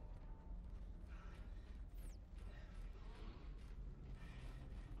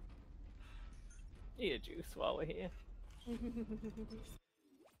 Eat a juice while we're here. It's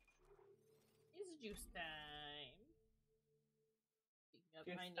juice time. Speaking of,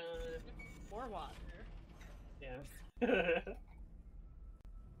 Juice I need time. more water. Yeah.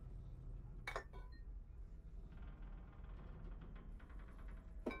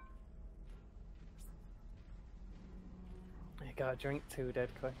 I gotta drink 2 dead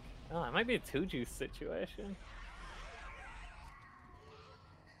quick. Oh, it might be a 2 juice situation.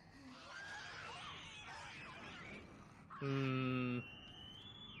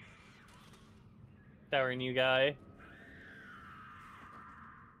 That were a new guy.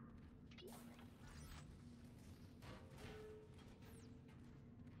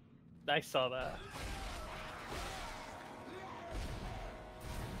 I saw that.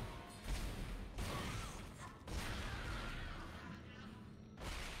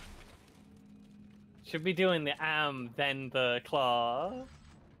 Should be doing the then the claw.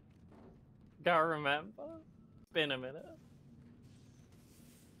 Gotta remember. It's been a minute.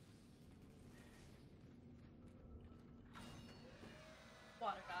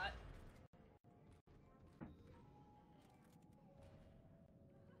 Water got.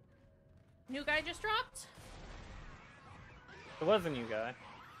 New guy just dropped? It was a new guy.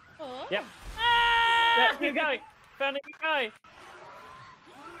 Oh. Yep. Ah! Yeah, new guy! Found a new guy!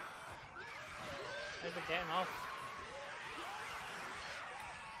 There's a game off.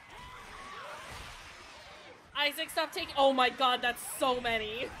 Isaac, stop taking. Oh my god, that's so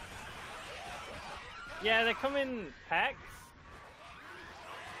many. Yeah, they come in packs.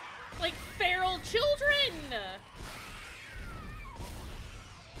 Like feral children!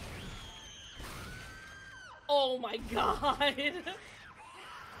 Oh my god.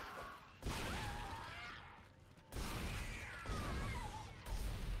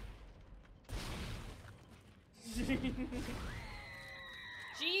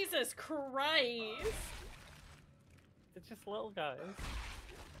 Jesus Christ. They're just little guys.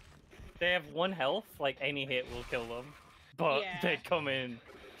 They have 1 health, like any hit will kill them. But Yeah. they come in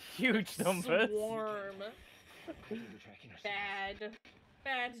huge numbers. Swarm. I think you're tracking us. Bad.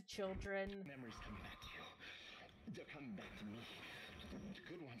 Bad children. Memories coming back to you. They're coming back to me. The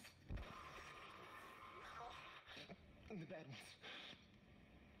good ones. And the bad ones.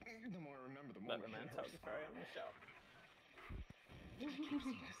 The more I remember, the more Let the man tell the story on the show. I keep seeing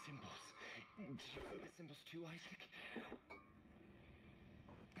the symbols. Do you see the symbols too, Isaac?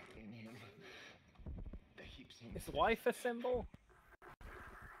 In him. They keep seeing. Is wife a symbol?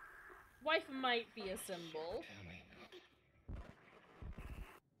 Wife might be a symbol. Family.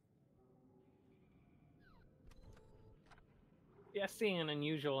 Yeah, seeing an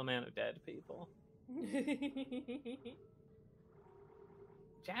unusual amount of dead people.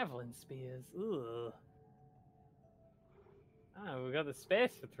 Javelin spears. Ugh. Oh, we got the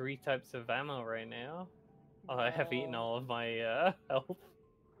space for 3 types of ammo right now. Oh, I have eaten all of my health.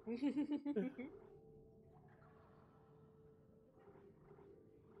 Do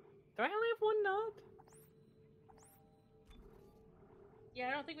I only have 1 nod? Yeah,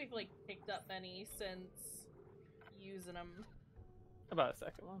 I don't think we've like picked up any since using them. About a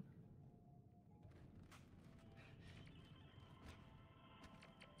second one.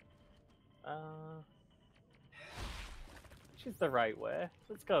 Which is the right way?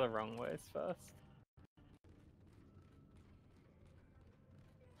 Let's go the wrong ways first.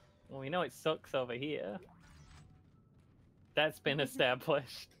 Well, we know it sucks over here. That's been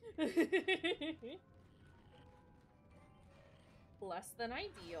established. Less than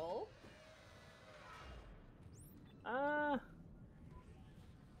ideal.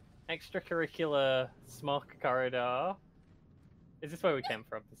 Extracurricular smoke corridor. Is this where we came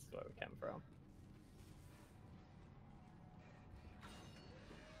from? This is where we came from.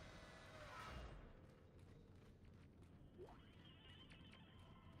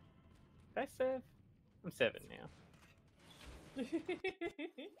 I save? I'm 7 now.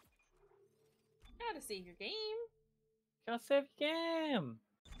 Gotta save your game. Gotta save your game.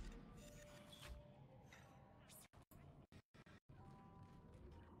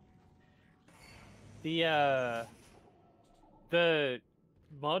 The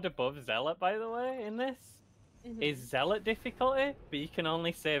mod above Zealot, by the way, in this is Zealot difficulty, but you can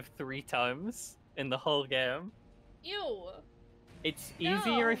only save 3 times in the whole game. Ew. It's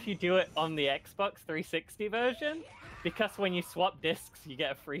easier if you do it on the Xbox 360 version, because when you swap discs, you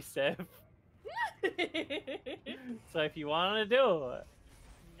get a free save. So if you want to do it.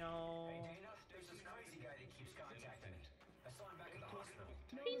 No. Hey, Dana, there's this crazy guy that keeps contacting me. I saw him back in the hospital.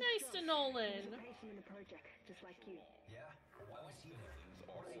 Be nice to Nolan. He's a patient in the project, just like you. Yeah? Why was he there?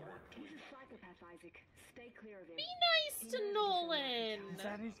 He's a psychopath, Isaac. Stay clear of him. Be nice to Nolan. Is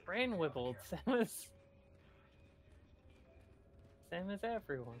that his brain wibbled? Same as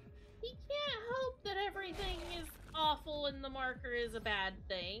everyone. He can't help that everything is awful and the marker is a bad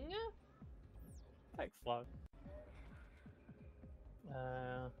thing. Text log.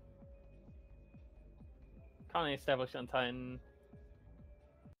 Colony established on Titan.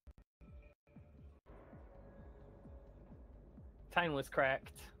 Titan was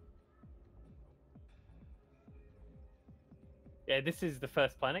cracked. Yeah, this is the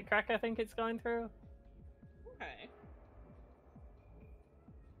first planet crack I think it's going through. Okay.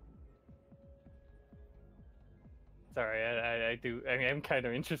 Sorry, I'm kind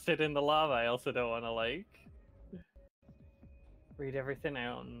of interested in the lava. I also don't want to, like, read everything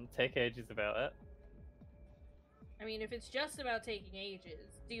out and take ages about it. I mean, if it's just about taking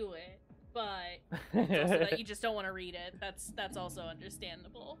ages, do it. But it's also that you just don't want to read it. That's also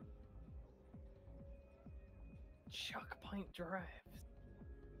understandable. Choke point drives.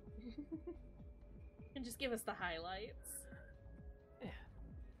 And just give us the highlights. Yeah.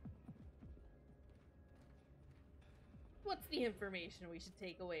 What's the information we should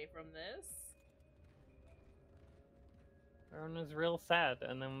take away from this? Everyone was real sad,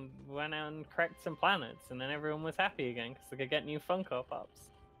 and then went out and cracked some planets, and then everyone was happy again because they could get new Funko Pops.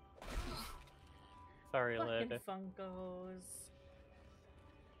 Sorry, Fucking lady. Funkos.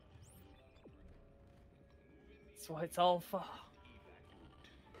 That's what it's all for.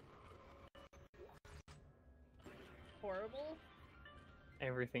 Horrible?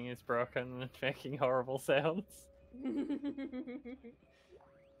 Everything is broken and making horrible sounds.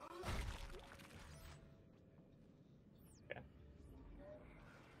 Okay.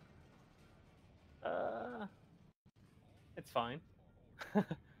 It's fine.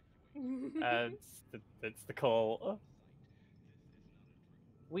 It's the call.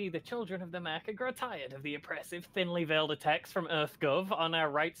 We, the children of the Maca, grow tired of the oppressive, thinly veiled attacks from EarthGov on our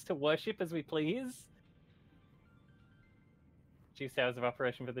rights to worship as we please. 2 hours of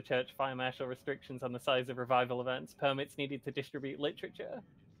operation for the church, fire marshal restrictions on the size of revival events, permits needed to distribute literature.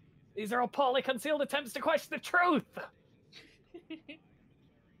 These are all poorly concealed attempts to question the truth!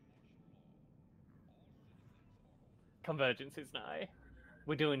 Convergence is nigh.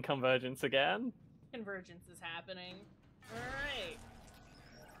 We're doing convergence again. Convergence is happening. Alright.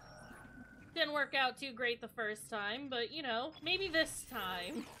 Didn't work out too great the first time, but you know, maybe this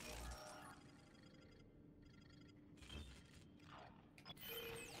time.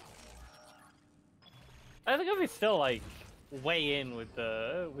 I think we still like way in with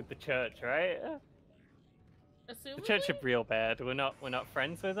the church, right? Assumably? The church are real bad. We're not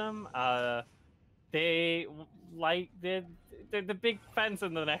friends with them. They like they're the big fans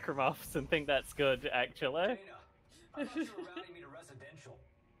of the necromorphs and think that's good, actually. Dana, I thought you were routing me to residential.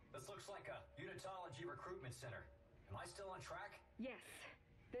 This looks like a unitology recruitment center. Am I still on track? Yes.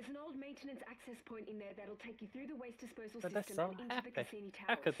 There's an old maintenance access point in there that'll take you through the waste disposal But they're system so and into happy. the Cassini Towers.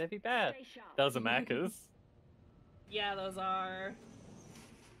 How could they be bad? Stay sharp. Those are Macas. Yeah, those are.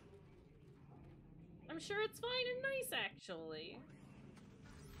 I'm sure it's fine and nice, actually.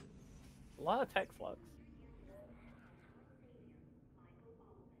 A lot of text logs.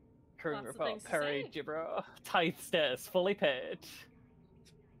 Current Lots of report, things to parade say. gibber. Tithe status fully paid.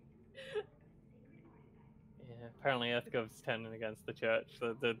 Yeah, apparently EarthGov's turning against the church.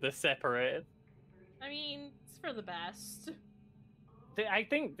 They're separated. I mean, it's for the best. I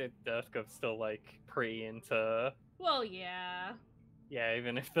think that EarthGov's still like pretty into. Well, yeah. Yeah,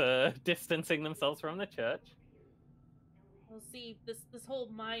 even if they're distancing themselves from the church. We'll see. This whole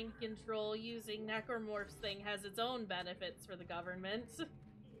mind control using necromorphs thing has its own benefits for the government.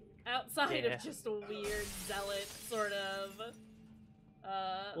 Outside Yeah. of just a weird zealot sort of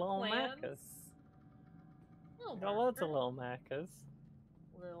Little plans. Macas. Little Got loads of marker. little Macas.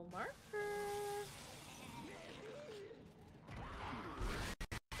 Little marker.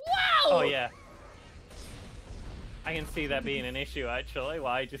 Wow! Oh yeah. I can see that being an issue, actually,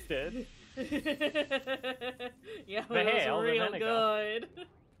 what I just did. Yeah, But that hey, was all the real men ago. good.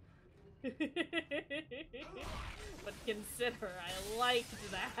 But consider, I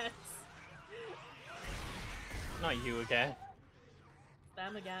liked that. Not you again.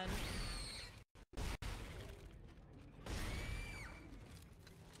 Them again.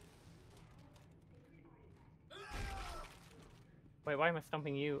 Wait, why am I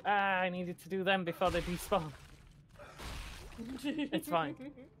stomping you? Ah, I needed to do them before they despawn. It's fine.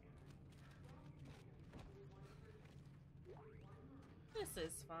 This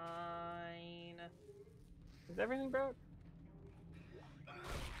is fine. Is everything broke?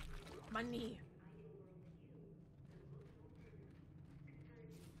 My knee.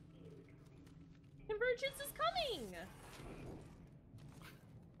 Convergence is coming!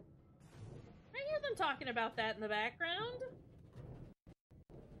 I hear them talking about that in the background.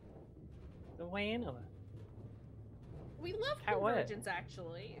 The way into it. We love How what? Convergence,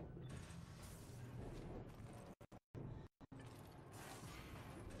 actually.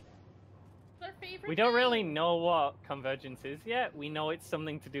 It's our favorite We don't really thing. know what Convergence is yet. We know it's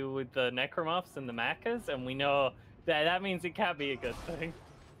something to do with the Necromophs and the Machas, and we know that that means it can't be a good thing.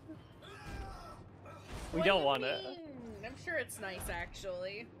 We What don't do you want it. mean? I'm sure it's nice,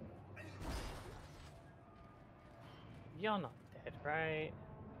 actually. You're not dead, right?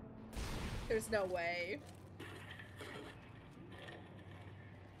 There's no way.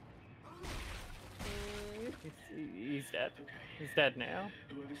 He's dead. He's dead now.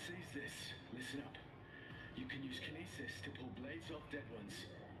 Whoever sees this, listen up. You can use kinesis to pull blades off dead ones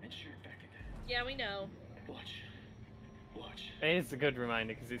and shoot back at them. Yeah, we know. Watch. Watch. It is a good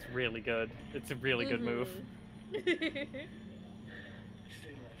reminder because it's really good. It's a really good move. Stay alive.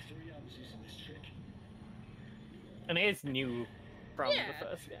 3 hours using this trick. And it is new from Yeah. the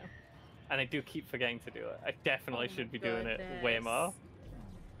first game. And I do keep forgetting to do it. I definitely Oh should be my doing it way goodness. more.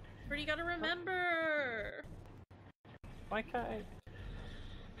 But you gotta remember. Why can't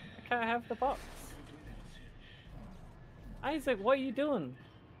I have the box? Isaac, what are you doing?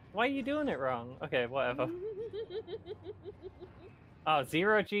 Why are you doing it wrong? Okay, whatever. Oh,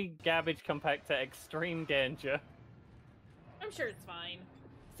 0G garbage compactor, extreme danger. I'm sure it's fine.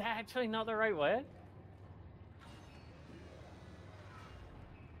 Is that actually not the right way?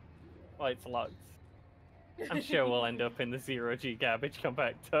 Well, it's locked. I'm sure we'll end up in the 0G garbage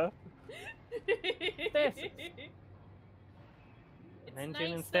compactor. Stasis. An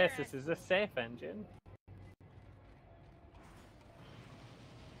engine in stasis is a safe engine.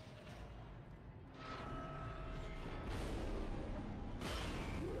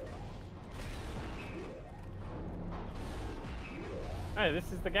 Oh,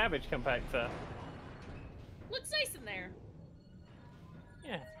 this is the garbage compactor. Looks nice in there.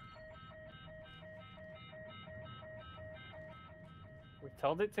 Yeah. We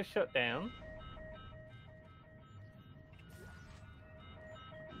told it to shut down.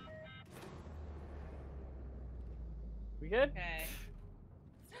 We good? Okay.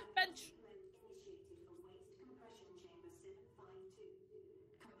 Bench.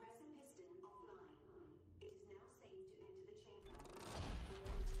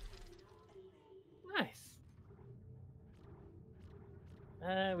 Nice.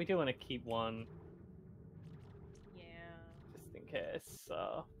 We do want to keep one. Yeah. Just in case.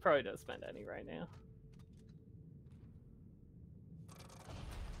 Probably don't spend any right now.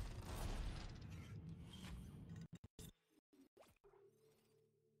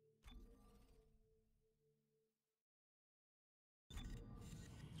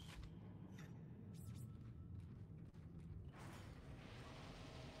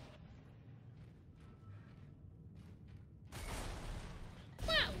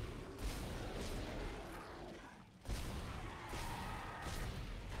 Wow.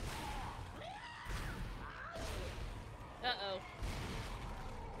 Uh-oh.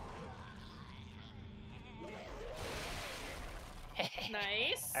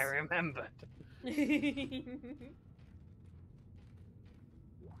 Nice. I remembered.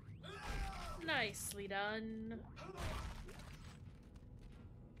 Nicely done.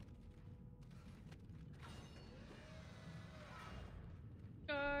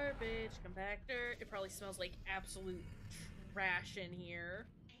 Garbage compactor. It probably smells like absolute trash in here.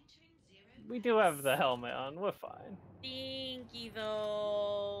 We do have the helmet on. We're fine. Stinky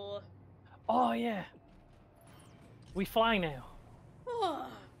though. Oh, yeah. We fly now.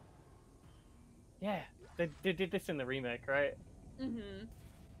 Yeah. They did this in the remake, right? Mm-hmm.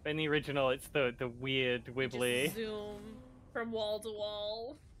 In the original, it's the weird wibbly. Just zoom from wall to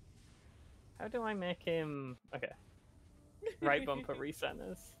wall. How do I make him... Okay. Right bumper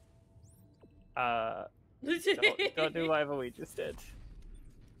recenters. Don't do whatever we just did.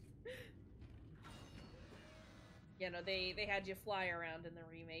 You know, they had you fly around in the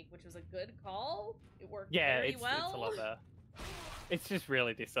remake, which was a good call. It worked Yeah, very it's well. a lot better. It's just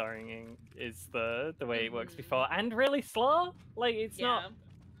really disorienting is the way it works before, and really slow. Like it's not.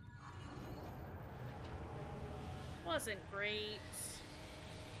 Wasn't great.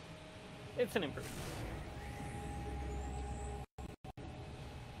 It's an improvement.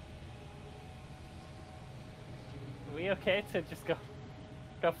 Are we okay to just go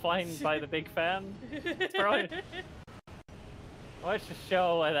flying by the big fan? It's probably... Watch the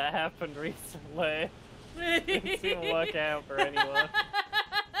show where that happened recently. It didn't work out for anyone.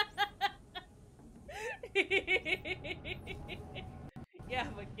 Yeah,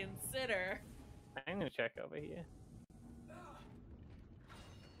 but consider. I'm gonna check over here.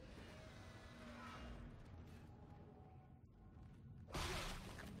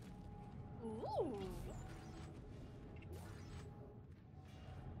 Ooh.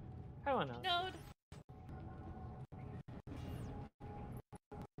 How on earth? Node.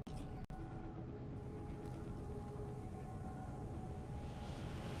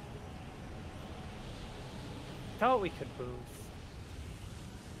 Thought we could boost.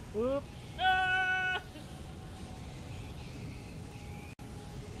 Whoop. Ah!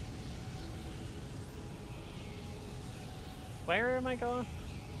 Where am I going?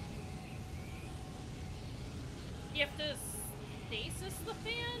 You have to stasis the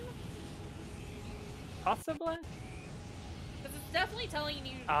fan? Possibly? Because it's definitely telling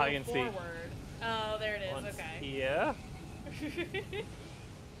you to Oh, go I can forward. see. Oh, there it is. Once Okay. here.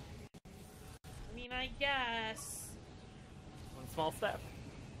 I mean, I guess. One small step.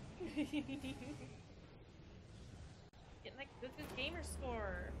 Getting that good gamer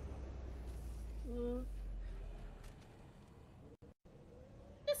score.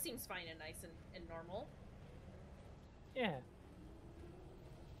 This seems fine and nice and normal. Yeah.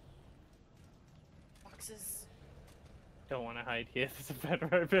 Boxes. Don't want to hide here. There's a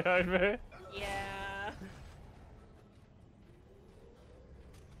bed right behind me. Yeah.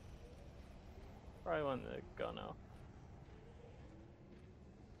 Probably want the gun off.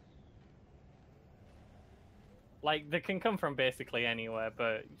 Like, they can come from basically anywhere,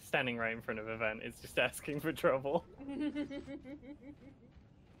 but standing right in front of a vent is just asking for trouble.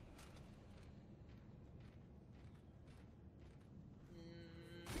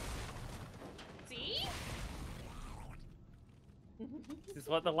 See? This is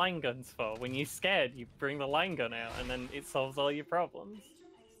what the line gun's for. When you're scared, you bring the line gun out, and then it solves all your problems.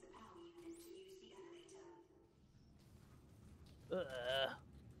 Ugh.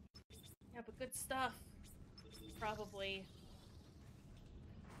 Yeah, but good stuff. Probably.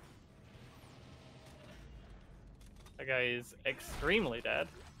 That guy is extremely dead.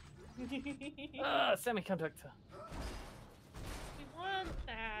 Semiconductor. We want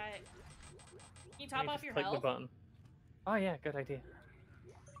that. Can you top Let me off just your click health? the button. Oh yeah, good idea.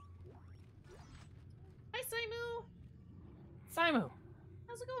 Hi, Simu. Simu!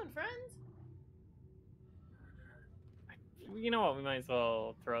 How's it going, friend? You know what, we might as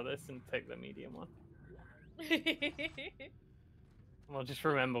well throw this and take the medium one. Well, just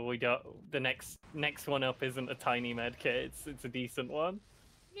remember we don't. The next one up isn't a tiny med kit. It's a decent one.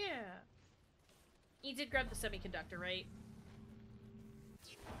 Yeah. You did grab the semiconductor, right?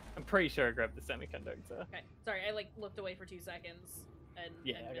 I'm pretty sure I grabbed the semiconductor. Okay. Sorry, I like looked away for 2 seconds and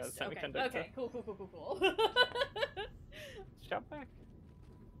Yeah, and I got missed the it. semiconductor. Okay. Cool. Shop back.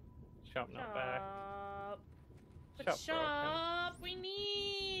 Shop not back. But Shop shop, we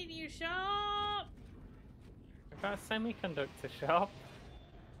need you, shop. I've got a semiconductor shop.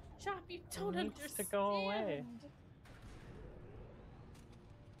 Shop, you don't It needs understand. to go away.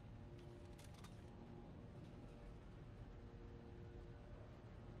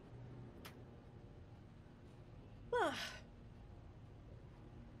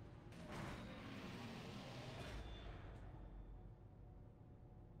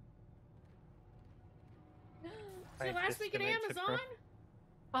 So I've last week at disconnected Amazon?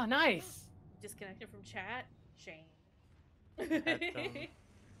 Oh, nice! Disconnected from chat? Shame.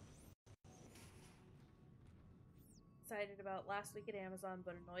 Excited about last week at Amazon,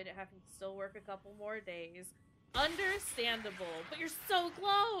 but annoyed at having to still work a couple more days. Understandable, but you're so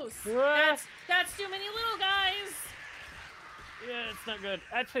close! That's too many little guys! Yeah, it's not good.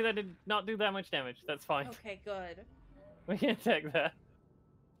 Actually, that did not do that much damage. That's fine. Okay, good. We can take that.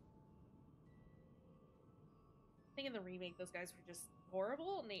 I think in the remake, those guys were just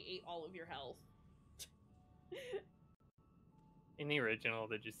horrible, and they ate all of your health. In the original,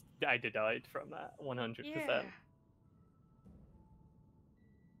 I died from that 100%. Yeah.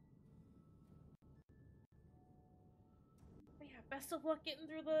 Best of luck getting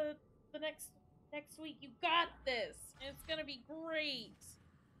through the next week. You got this. It's gonna be great.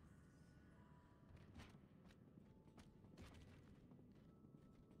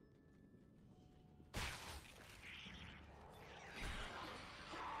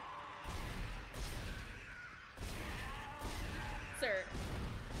 Sir.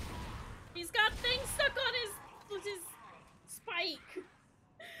 He's got things stuck on his spike.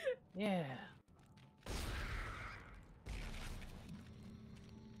 Yeah.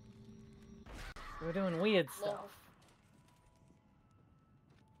 We're doing weird stuff.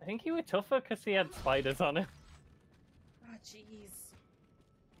 I think he was tougher because he had spiders on him. Oh, jeez.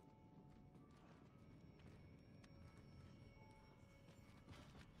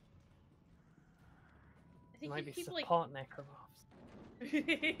 I think Might be keep, support necromorphs. I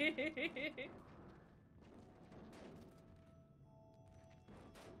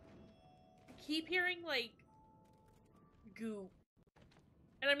keep hearing, like, goop.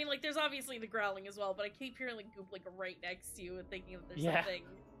 And I mean, like, there's obviously the growling as well, but I keep hearing, like, goop, like, right next to you and thinking that there's something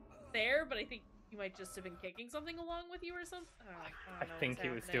there, but I think you might just have been kicking something along with you or something. I think he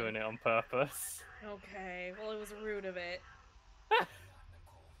was doing it on purpose. Okay, well, it was rude of it.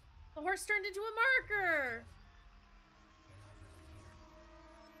 The horse turned into a marker!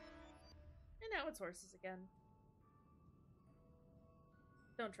 And now it's horses again.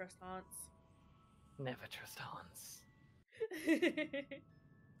 Don't trust Hans. Never trust Hans.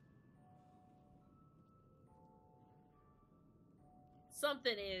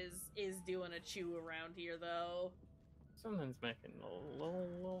 Something is doing a chew around here, though. Something's making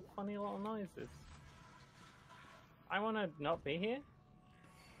little funny little noises. I want to not be here.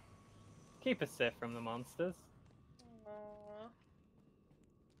 Keep us safe from the monsters. Aww.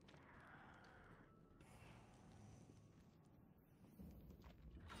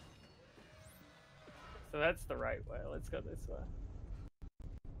 So that's the right way. Let's go this way.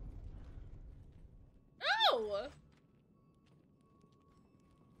 Oh!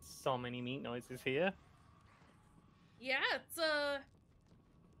 So many meat noises here. Yeah, it's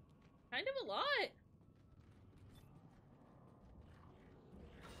kind of a lot.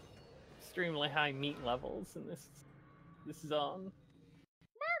 Extremely high meat levels in this zone.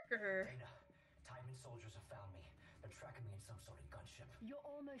 Marker. Dana, Tideman soldiers have found me. They're tracking me in some sort of gunship. You're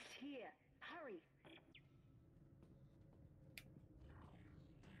almost here. Hurry.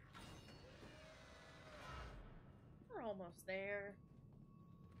 We're almost there.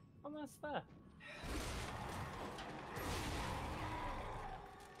 Almost there.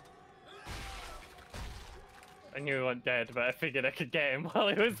 I knew he wasn't dead, but I figured I could get him while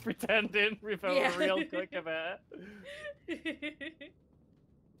he was pretending if I were real quick about it.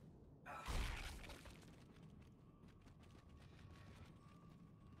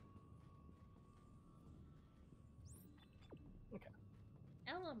 Okay.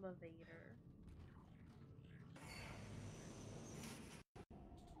 Elevator.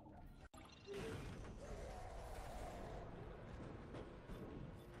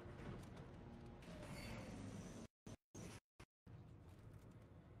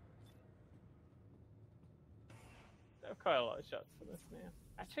 I have quite a lot of shots for this now.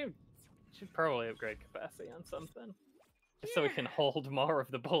 Actually, should probably upgrade capacity on something. Just so we can hold more of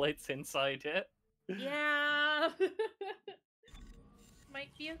the bullets inside it. Yeah.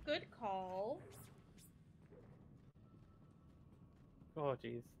 Might be a good call. Oh,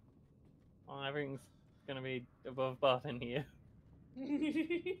 jeez. Oh, everything's gonna be above button here.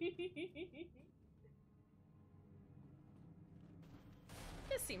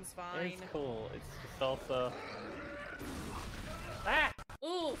 This seems fine. It's cool. It's just also... Ah!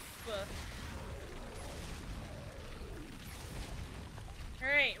 Oof.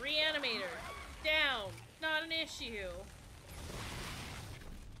 Alright, reanimator. Down. Not an issue.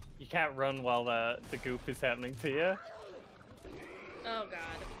 You can't run while the goop is happening to you. Oh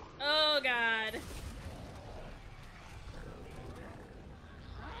god. Oh god.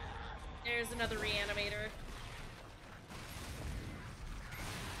 There's another reanimator.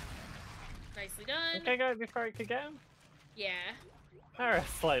 Nicely done. Okay, go before I could get him? Yeah. Alright,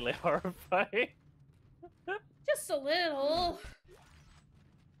 slightly horrifying. Just a little.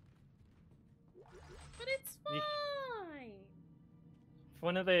 But it's fine. If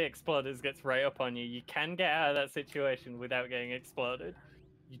one of the exploders gets right up on you, you can get out of that situation without getting exploded.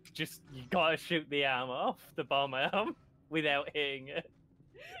 You gotta shoot the arm off, the bomb arm, without hitting it.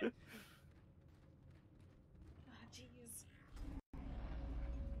 Jeez.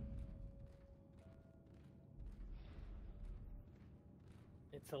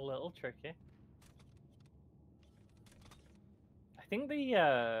 It's a little tricky. I think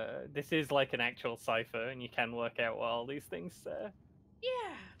the this is like an actual cipher, and you can work out what all these things say.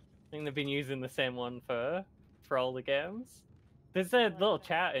 Yeah. I think they've been using the same one for all the games. There's a little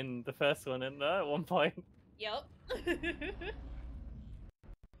chat in the first one, isn't there, at one point? Yep.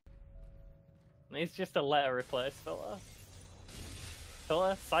 It's just a letter replace filler.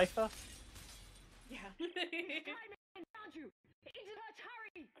 Filler? Cipher? Yeah. Found you! Into that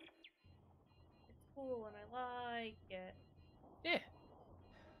hurry! It's cool and I like it. Yeah.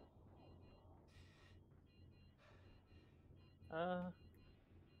 Oh.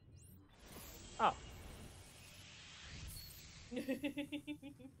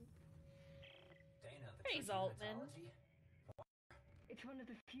 Praise Altman. It's one of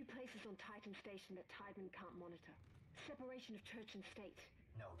the few places on Titan Station that Tideman can't monitor. Separation of church and state.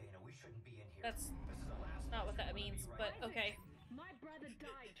 No, Dana, we shouldn't be in here. That's This is the last not what place that we wanna means, be but right okay. My brother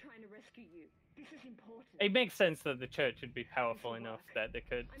died trying to rescue you. This is important. It makes sense that the church would be powerful enough that they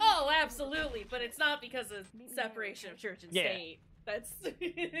could. Oh, absolutely, but it's not because of separation of church and Yeah. state. That's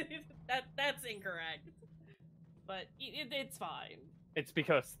that's incorrect. But it's fine. It's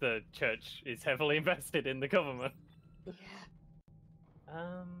because the church is heavily invested in the government. Yeah.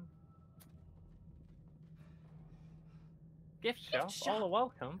 Gift shop. All are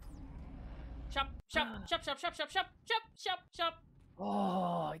welcome. Shop, shop, shop, shop, shop, shop, shop, shop, shop, shop.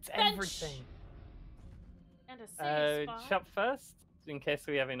 Oh, it's Bench. everything. And a save spot. Shop first, in case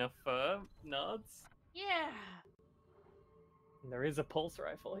we have enough nods. Yeah. And there is a pulse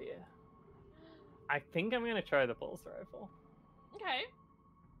rifle here. I think I'm gonna try the pulse rifle. Okay.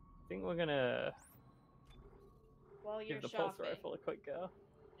 I think we're gonna While you're give the shopping, pulse rifle a quick go.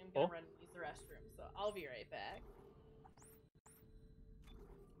 I'm gonna run and use the restroom, so I'll be right back.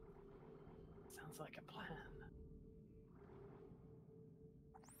 Sounds like a plan.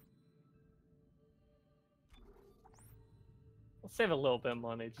 We'll save a little bit of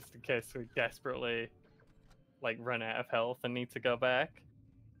money just in case we desperately, like, run out of health and need to go back.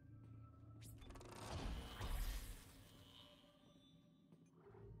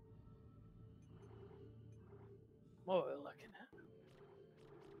 What we're looking at.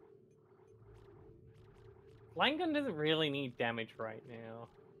 Line gun doesn't really need damage right now.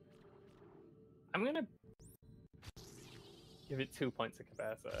 I'm gonna give it 2 points of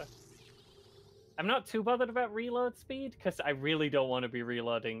capacitor. I'm not too bothered about reload speed, because I really don't want to be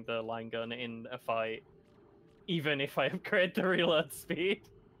reloading the line gun in a fight, even if I upgrade the reload speed.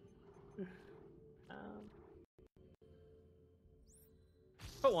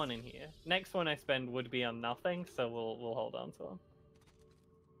 Put one in here. Next one I spend would be on nothing, so we'll hold on to them.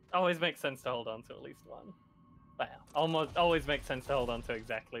 Always makes sense to hold on to at least one. Well, almost always makes sense to hold on to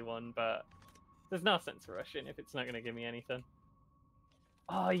exactly one, but there's no sense rushing if it's not going to give me anything.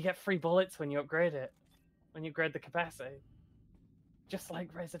 Oh, you get free bullets when you upgrade it. When you upgrade the capacity. Just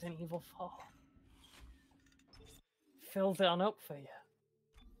like Resident Evil 4. Fills it on up for you.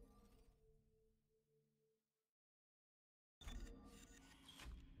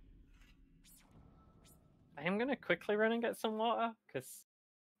 I am going to quickly run and get some water, because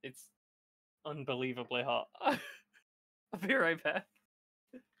it's unbelievably hot. I'll be right back.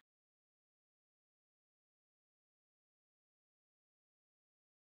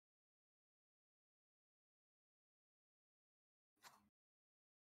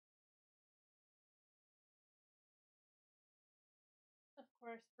 Of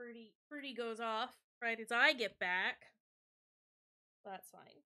course, Fruity goes off right as I get back. That's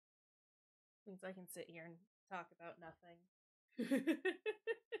fine. Means I can sit here and talk about nothing.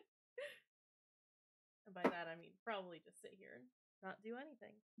 And by that I mean probably just sit here and not do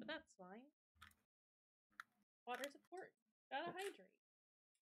anything. But that's fine. Water's important. Gotta hydrate.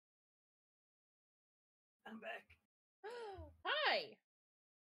 I'm back. Hi!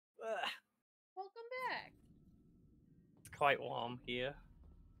 Ugh. Welcome back. It's quite warm here.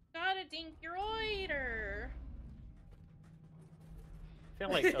 Gotta dink your oiter. I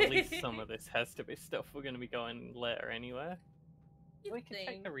feel like at least some of this has to be stuff we're going to be going later anyway. We can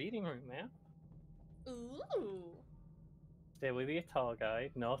check the reading room now. Ooh. Stay with your tour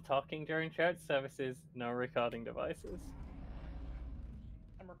guide. No talking during church services. No recording devices.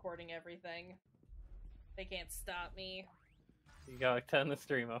 I'm recording everything. They can't stop me. You gotta turn the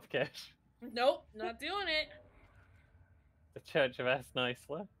stream off, Cash. Nope, not doing it. The church have asked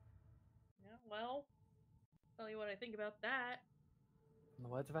nicely. Yeah, well, tell you what I think about that. In the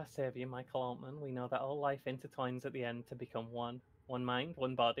words of our saviour, Michael Altman, we know that all life intertwines at the end to become one. One mind,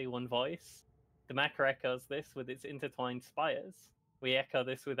 one body, one voice. The Maker echoes this with its intertwined spires. We echo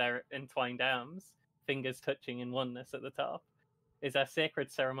this with our entwined arms, fingers touching in oneness at the top. Is our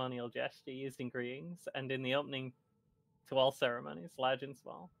sacred ceremonial gesture used in greetings, and in the opening to all ceremonies, large and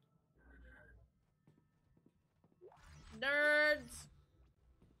small. Nerds!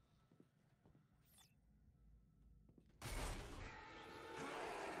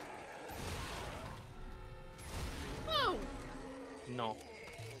 Oh! No.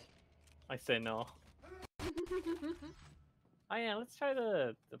 I say no. Oh yeah, let's try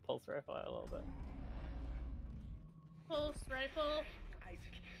the pulse rifle out a little bit. Pulse rifle.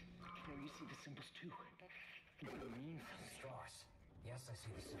 Isaac, you know, you see the symbols too. What do you mean? Strauss. Yes, I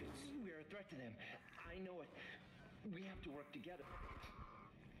see the symbols. We're a threat to them. I know it. We have to work together.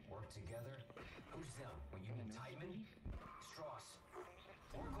 Work together? Who's them? What, you mean Tideman? Strauss.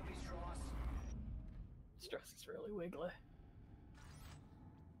 Oracle be Strauss. Strauss is really wiggly.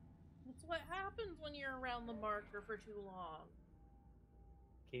 That's what happens when you're around the marker for too long.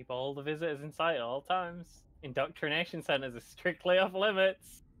 Keep all the visitors in sight at all times. Indoctrination centers are strictly off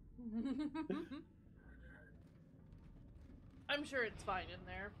limits. I'm sure it's fine in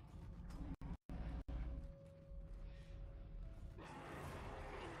there.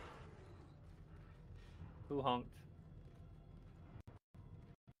 Who honked?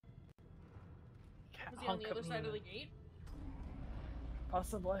 Was he on the other side of the gate?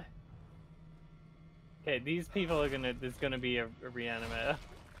 Possibly. Okay, these people are gonna. There's gonna be a reanimator.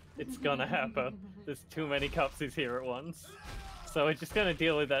 It's gonna happen. There's too many corpses here at once. So we're just gonna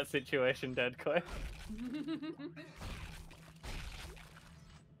deal with that situation dead quick.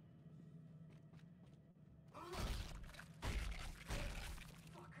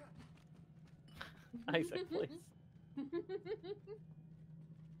 Isaac, please.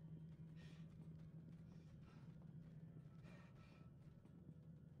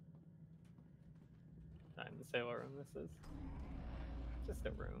 Time to say what room this is. Just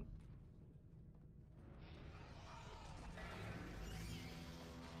a room.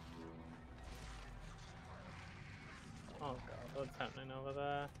 Oh god, what's happening over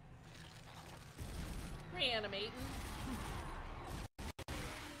there? Reanimating.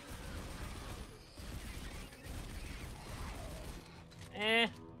 Eh.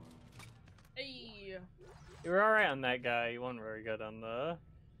 Hey. You were alright on that guy, you weren't very good on the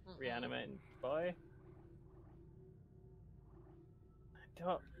reanimating boy. I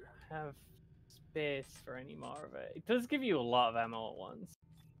don't have space for any more of it. It does give you a lot of ammo at once.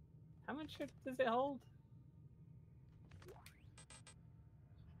 How much does it hold?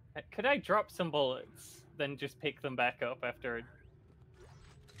 Could I drop some bullets, then just pick them back up after...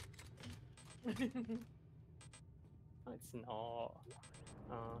 Oh, it's not.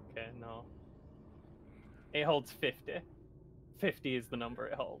 Oh, okay, no. It holds 50. 50 is the number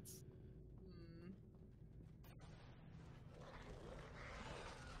it holds.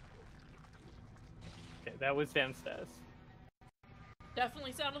 Okay, that was downstairs.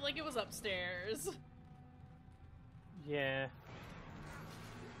 Definitely sounded like it was upstairs. Yeah.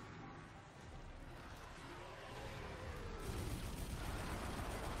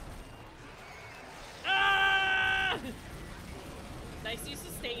 Ah! Nice use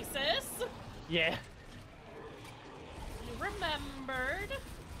of stasis. Yeah. You remembered.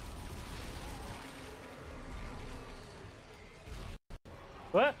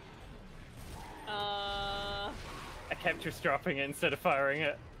 What? I kept just dropping it instead of firing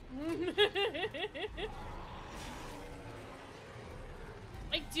it.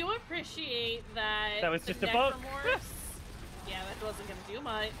 I do appreciate that. That was just a bug. Yeah, that wasn't gonna do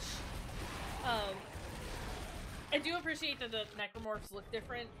much. I do appreciate that the necromorphs look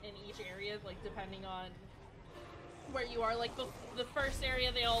different in each area, like depending on where you are. Like the first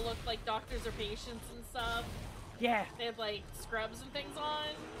area, they all look like doctors or patients and stuff. Yeah. They had like scrubs and things on.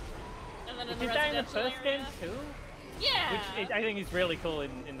 And then in the Did that in the residential first area, game too? Yeah. Which I think is really cool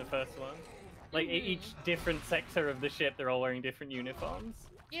in the first one. Like each different sector of the ship, they're all wearing different uniforms.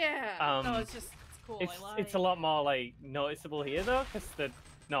 Yeah. No, it's cool. It's a lot more like noticeable here though, because they're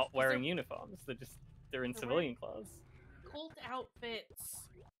not wearing uniforms. They're in civilian clothes. Cult outfits.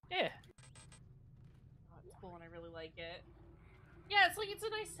 Yeah. Oh, it's cool and I really like it. Yeah, it's a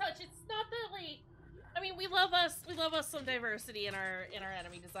nice touch. It's not that like, I mean, we love us some diversity in our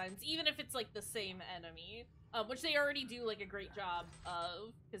enemy designs, even if it's like the same enemy, which they already do like a great job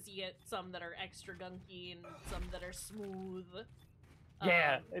of, because you get some that are extra gunky and some that are smooth.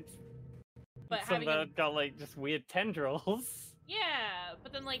 Yeah, but some that got like just weird tendrils. Yeah,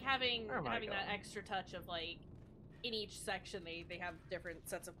 but then like having God. that extra touch of like in each section they have different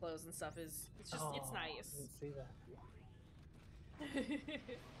sets of clothes and stuff it's nice. I didn't see that.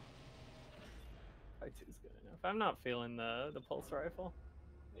 Is good enough. I'm not feeling the pulse rifle.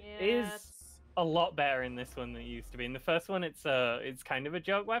 Yeah, It is a lot better in this one than it used to be. In the first one, it's kind of a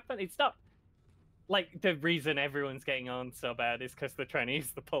joke weapon. It's not like the reason everyone's getting on so bad is because they're trying to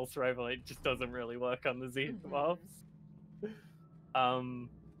use the pulse rifle. It just doesn't really work on the xenomorphs.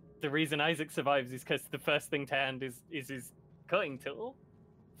 The reason Isaac survives is because the first thing to hand is his cutting tool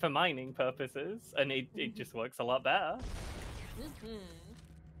for mining purposes, and it just works a lot better.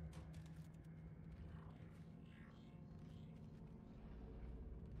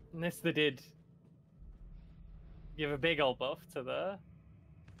 And this they did give a big old buff to the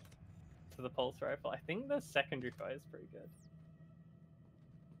pulse rifle. I think the secondary fire is pretty good.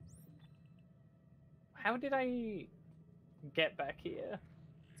 How did I get back here?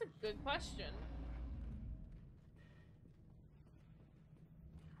 That's a good question.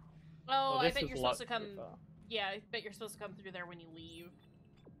 Oh, Well, I bet you're supposed to come. Far. Yeah, I bet you're supposed to come through there when you leave.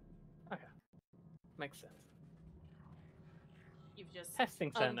 Okay, makes sense. You've just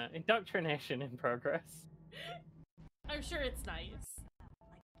testing center, indoctrination in progress. I'm sure it's nice.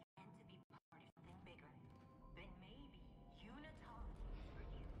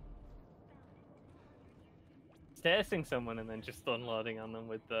 Staring someone and then just unloading on them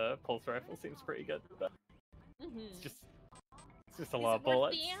with the pulse rifle seems pretty good. But it's just a lot of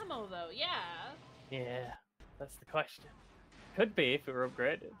bullets. Is it worth the ammo though? Yeah. Yeah, that's the question. Could be if it were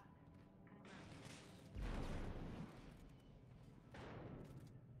upgraded.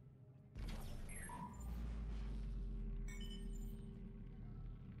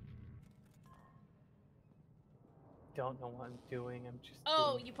 Don't know what I'm doing. I'm just.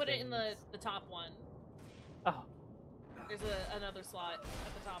 Oh, doing you put things. it in the top one. Oh. There's another slot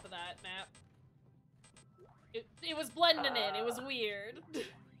at the top of that map. It was blending in. It was weird.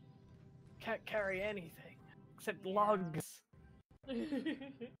 Can't carry anything except logs.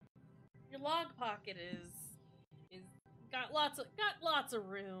 Your log pocket is got lots of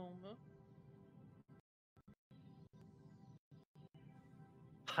room.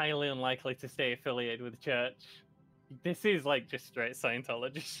 Highly unlikely to stay affiliated with the church. This is like just straight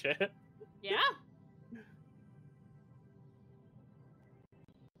Scientology shit. Yeah.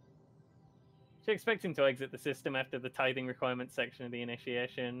 Should expect him to exit the system after the tithing requirements section of the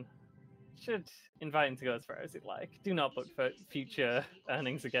initiation. Should invite him to go as far as he'd like. Do not book for future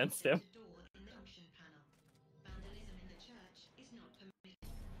earnings against him.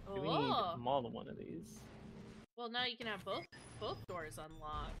 Do we need more than one of these? Well, now you can have both doors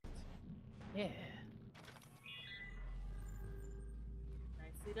unlocked. Yeah.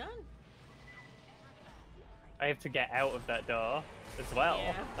 Nicely done. I have to get out of that door as well.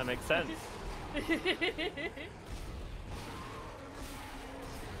 Yeah. That makes sense.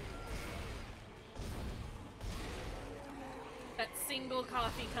 That single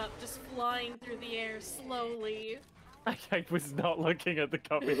coffee cup just flying through the air slowly. I was not looking at the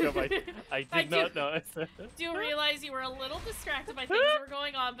coffee cup. I did not notice it. Do realize you were a little distracted by things that were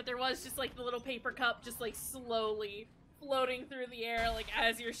going on, but there was just like the little paper cup just like slowly floating through the air like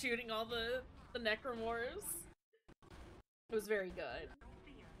as you're shooting all the necromorphs. It was very good.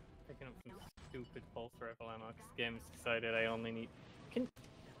 Picking up some stupid pulse rifle ammo because the game's decided I only need.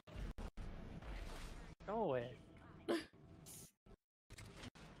 Go away.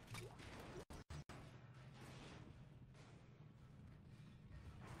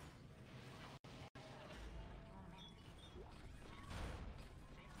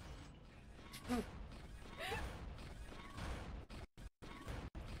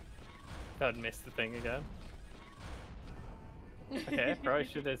 I'd missed the thing again. Okay, probably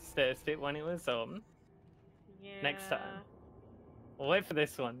should have staged it when it was on. Yeah. Next time. We'll wait for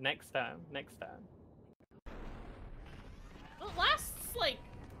this one. Next time. Next time. Well, it lasts like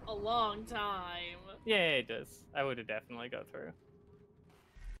a long time. Yeah, it does. I would have definitely go through.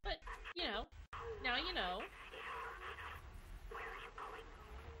 But, you know, now you know.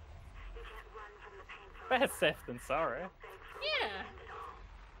 Better safe than sorry. Yeah.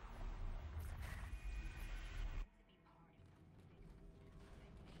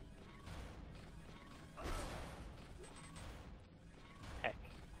 Heck.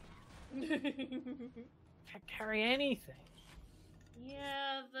 Can't carry anything.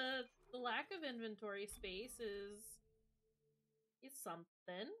 Yeah, the lack of inventory space is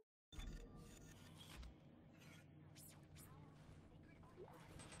something.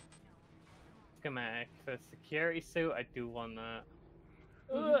 Schematic for security suit. I do want that.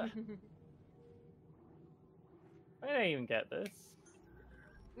 Ugh. Why did I even get this?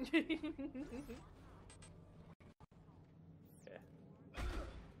 Okay.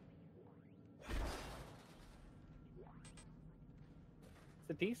 It's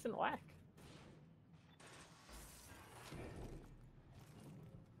a decent whack.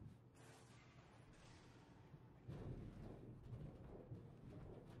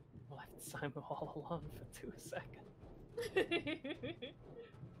 We'll have to guess I'm all alone for 2 seconds.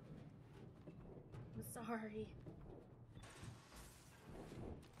 I'm sorry.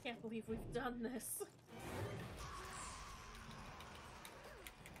 Can't believe we've done this.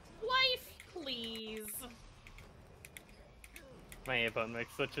 Wife, please. My earbud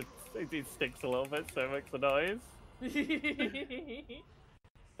makes such a... It sticks a little bit, so it makes a noise.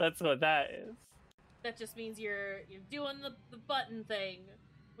 That's what that is. That just means you're doing the button thing.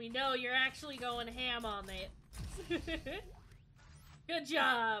 We know you're actually going ham on it. Good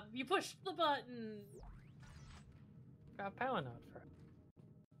job! You pushed the button! Got a power node for it.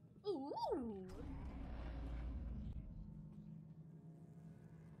 Ooh!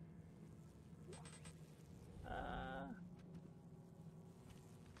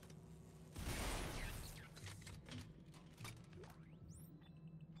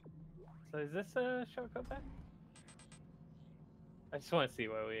 So is this a shortcut back? I just want to see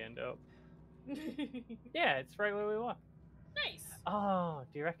where we end up. Yeah, it's right where we were. Nice! Oh,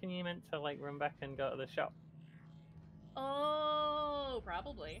 do you reckon you meant to like run back and go to the shop? Oh,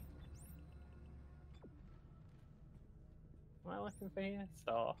 probably. Am I looking for here?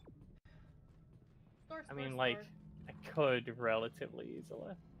 Store. Store, I mean, store. like, I could relatively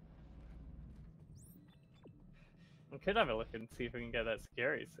easily. I could have a look and see if we can get that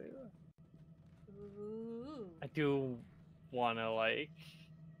security suit. Ooh. I do want to, like,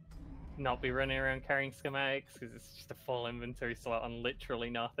 not be running around carrying schematics because it's just a full inventory slot on literally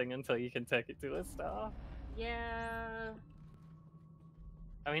nothing until you can take it to a store. Yeah.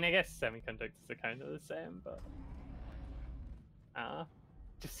 I mean, I guess semiconductors are kind of the same, but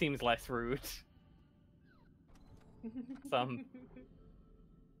just seems less rude. Some.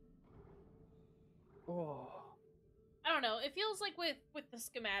 Oh. I don't know. It feels like with the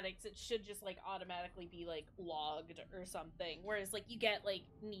schematics, it should just like automatically be like logged or something. Whereas like you get like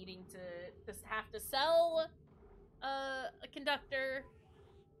needing to have to sell a conductor.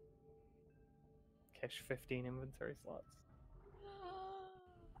 Cache 15 inventory slots.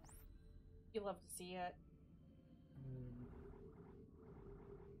 You love to see it.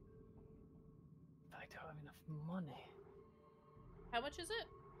 I don't have enough money. How much is it?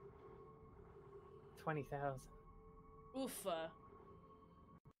 20,000. Oofa.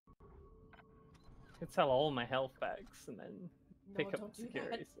 Could sell all my health bags and then pick up don't the do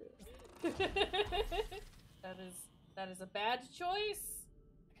security that. suit. that is a bad choice.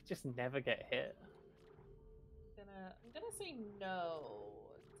 I could just never get hit. I'm gonna say no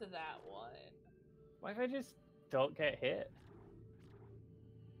to that one. What if I just don't get hit?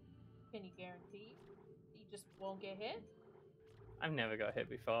 Can you guarantee you just won't get hit? I've never got hit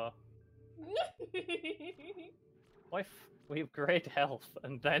before. What if we upgrade health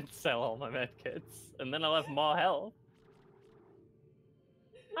and then sell all my medkits, and then I'll have more health?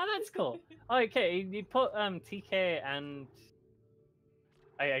 Oh, that's cool. Okay, you put TK and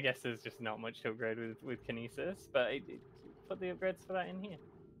I guess there's just not much to upgrade with Kinesis, but put the upgrades for that in here.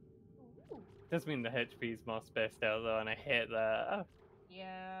 Ooh. Does mean the HP is more spaced out though, and I hate that. Oh.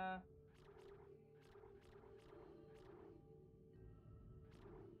 Yeah.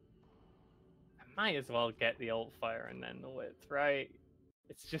 I might as well get the alt fire and then the width, right?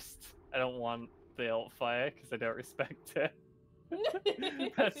 It's just I don't want the alt fire because I don't respect it.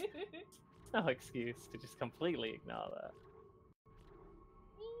 That's no excuse to just completely ignore that.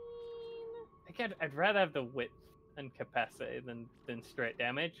 Again, I'd rather have the width and capacity than straight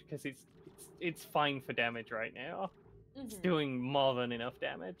damage because it's fine for damage right now. It's doing more than enough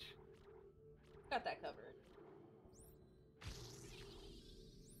damage. Got that covered.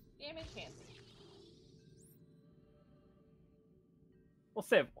 Damage handy. We'll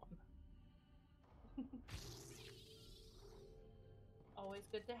save one. Always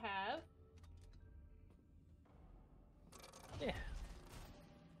good to have. Yeah.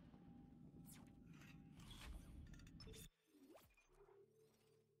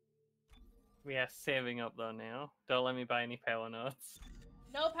 We are saving up though now. Don't let me buy any power nodes.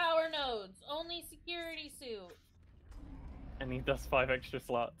 No power nodes, only security suit. I need those 5 extra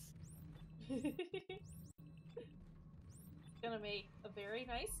slots. Gonna make a very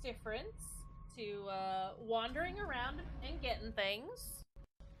nice difference to wandering around and getting things.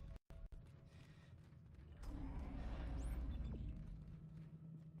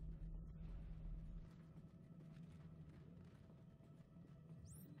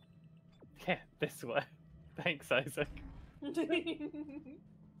 Yeah, this way. Thanks, Isaac.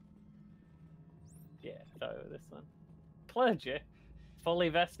 Yeah, so this one. Clergy. Fully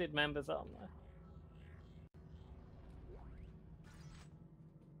vested members only.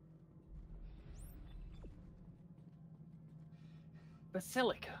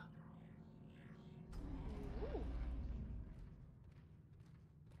 Basilica.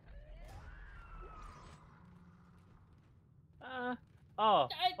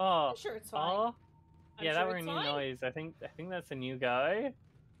 I'm sure it's fine. Oh, I'm yeah, sure that were a it's new fine. noise. I think that's a new guy.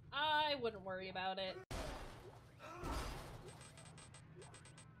 I wouldn't worry about it.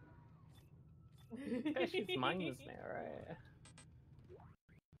 Guy shoots miners now, right?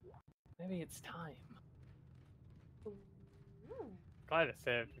 Maybe it's time. Glad I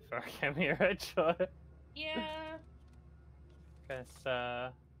saved before I came here, actually. Yeah. Guess, I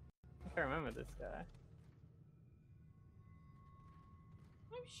can't remember this guy.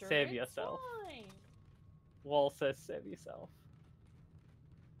 I'm sure Save it's yourself. fine. Wall says save yourself.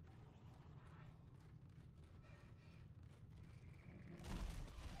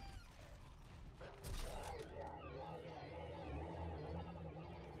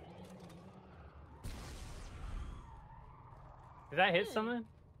 Did that hit someone?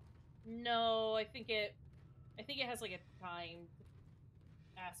 No, I think it has like a timed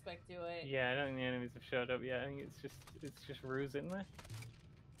aspect to it. Yeah, I don't think the enemies have showed up yet. I think it's just ruse in there.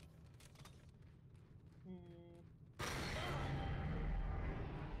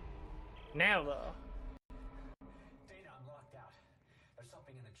 Now though. Data, I'm locked out. There's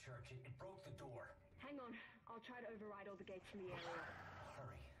something in the church. It broke the door. Hang on, I'll try to override all the gates in the area.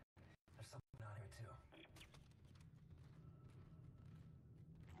 Hurry. There's something out here too.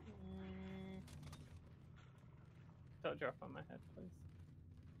 Don't drop on my head, please.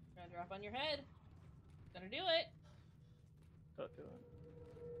 Gonna drop on your head. Gonna do it. Don't do it.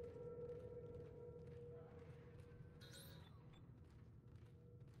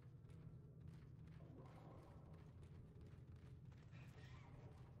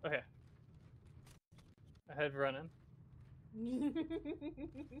 Okay. Ahead running.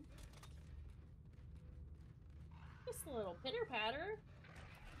 Just a little pitter patter.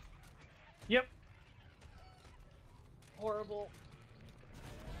 Yep. Horrible.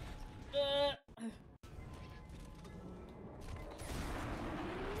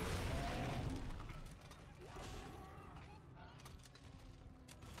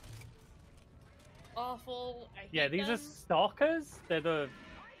 Awful. I hate These them. are stalkers. They're the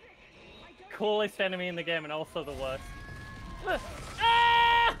coolest enemy in the game and also the worst.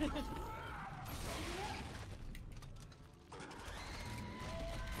 Ah!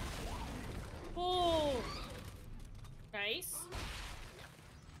 Oh, nice.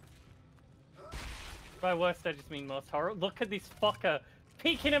 By worst, I just mean most horror. Look at this fucker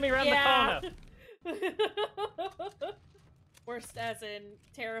peeking at me around the corner. Worst as in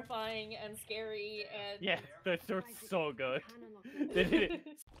terrifying and scary and... Yeah, they're so good. They did it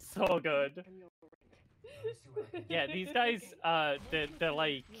so good. Yeah, these guys, they're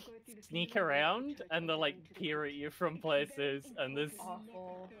like sneak around and they're like peer at you from places, and there's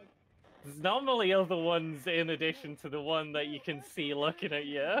normally other ones in addition to the one that you can see looking at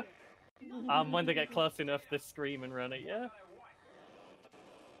you. When they get close enough, they scream and run at you.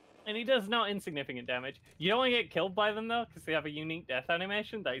 And he does not insignificant damage. You don't want to get killed by them though, because they have a unique death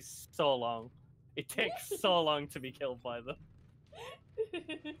animation that is so long. It takes so long to be killed by them.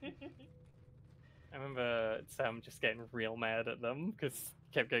 I remember Sam just getting real mad at them because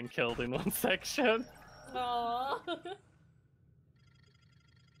he kept getting killed in one section. Aww. Poor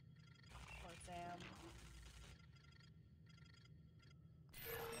Sam.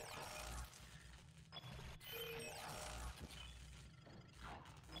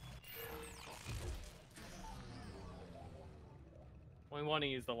 We want to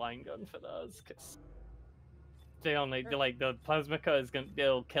use the line gun for those because they only like the plasma cutter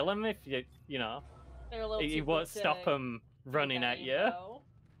they'll kill him if you know. They're a little it too won't good to stop him running at you.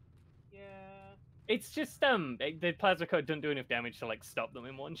 Yeah. It's just the plasma cutter doesn't do enough damage to like stop them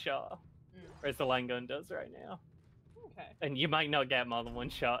in one shot, whereas the line gun does right now. Okay. And you might not get more than one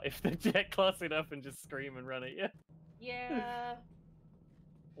shot if they get close enough and just scream and run at you. Yeah.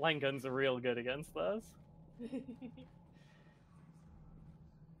 Line guns are real good against those.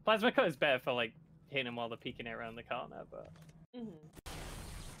 Plasma cut is better for like hitting them while they're peeking it around the corner, but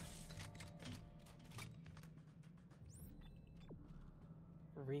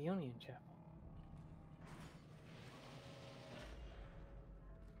Reunion Chapel.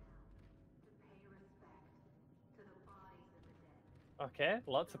 Okay,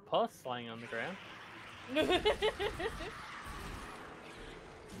 lots of pus lying on the ground. Where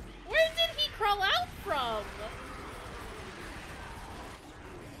did he crawl out from?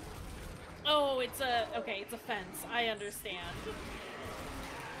 Oh, it's a fence. I understand.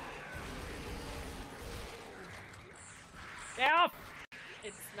 Yeah.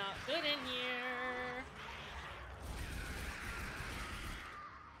 It's not good in here.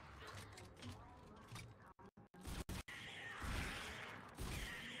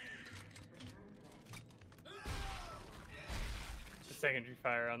 secondary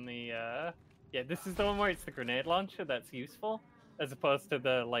fire on the, yeah, this is the one where it's the grenade launcher that's useful, as opposed to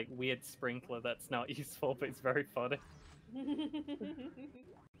the, like, weird sprinkler that's not useful, but it's very funny. I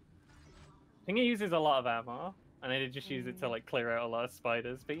think it uses a lot of ammo, and I did just use it to, like, clear out a lot of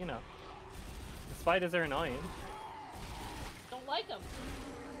spiders, but you know. The spiders are annoying. Don't like them.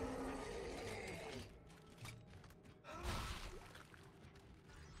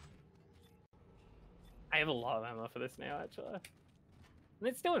 I have a lot of ammo for this now, actually. And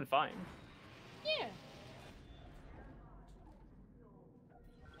it's doing fine. Yeah.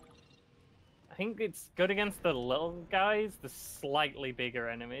 I think it's good against the little guys, the slightly bigger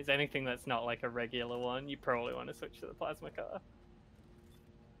enemies. Anything that's not like a regular one, you probably want to switch to the plasma cutter.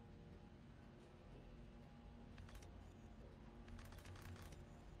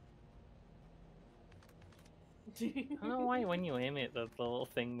 I don't know why when you aim it, the little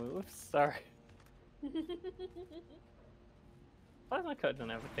thing moves. Sorry. Plasma cutter doesn't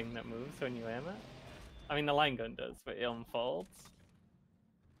have a thing that moves when you aim it. I mean, the line gun does, but it unfolds.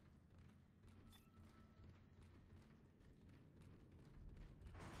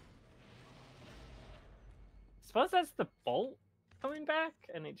 Suppose that's the bolt coming back,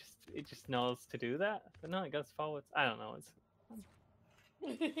 and it just knows to do that. But no, it goes forwards. I don't know. It's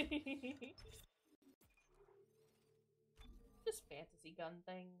just fantasy gun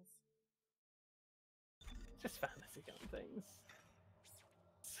things. just fantasy gun things.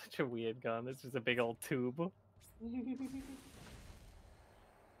 Such a weird gun. It's just a big old tube.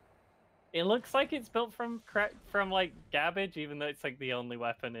 It looks like it's built from like garbage, even though it's like the only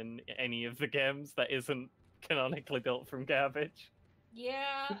weapon in any of the games that isn't canonically built from garbage.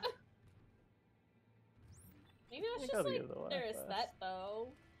 Yeah. Maybe that's just like their aesthetic, though.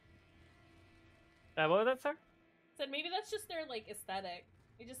 What was that, sir? Said maybe that's just their like aesthetic.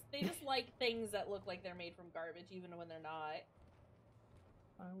 They just like things that look like they're made from garbage, even when they're not.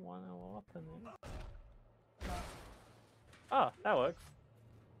 I want to open it. Oh, that works.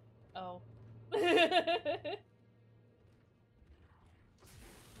 Oh. I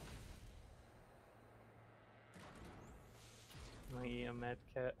eat a med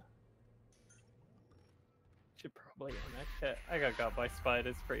kit. Should probably eat a med kit. I got by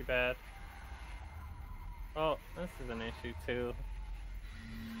spiders pretty bad. Oh, this is an issue too.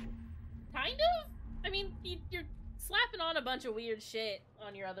 Kind of? I mean, you're slapping on a bunch of weird shit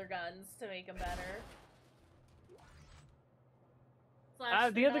on your other guns to make them better.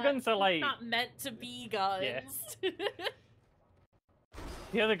 The other guns are like... not meant to be guns. Yeah.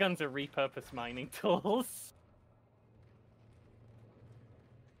 The other guns are repurposed mining tools.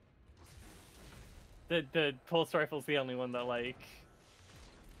 The pulse rifle's the only one that, like,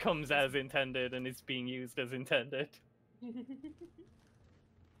 comes as intended and is being used as intended.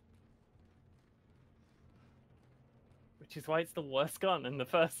 Which is why it's the worst gun in the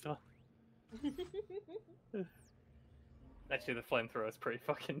first one. Actually, the flamethrower is pretty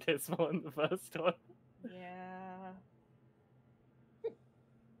fucking dismal in the first one. Yeah.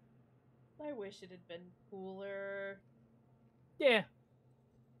 I wish it had been cooler. Yeah.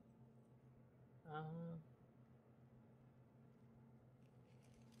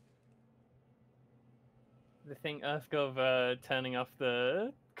 The thing EarthGov turning off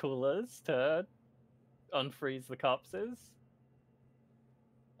the coolers to unfreeze the corpses.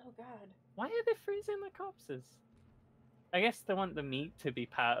 Oh god. Why are they freezing the corpses? I guess they want the meat to be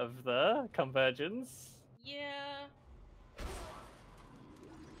part of the convergence. Yeah.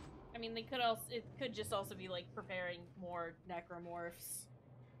 I mean, they could also. It could just also be like preparing more necromorphs.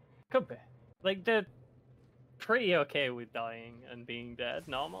 Could be. Like they're pretty okay with dying and being dead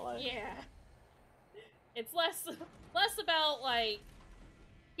normally. Yeah. It's less about like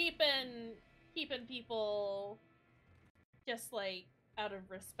keeping people just like out of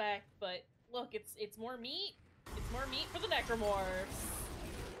respect, but look, it's more meat. It's more meat for the necromorphs.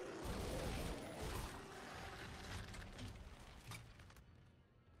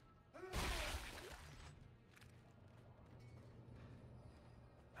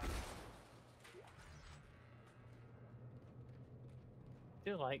 I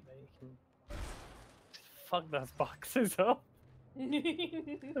do like that you can fuck those boxes up.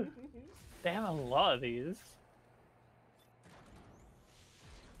 They have a lot of these.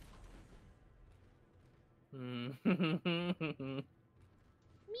 Meat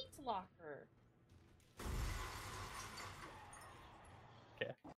locker.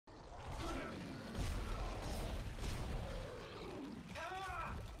 Okay.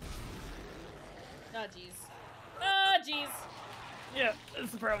 Oh jeez. Oh jeez. Yeah,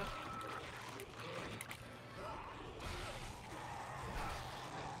 that's the problem.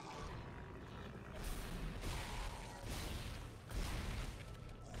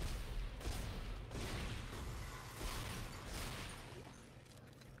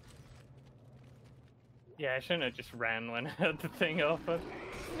 Yeah, I shouldn't have just ran when I had the thing open.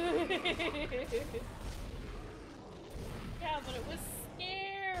 Yeah, but it was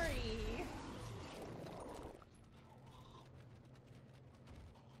scary.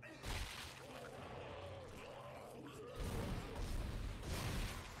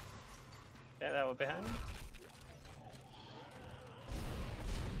 Yeah, that one behind me.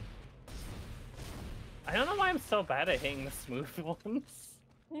 I don't know why I'm so bad at hitting the smooth ones.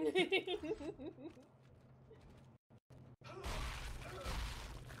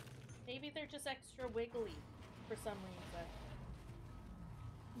 Maybe they're just extra wiggly for some reason.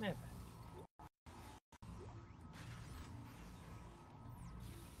 Maybe.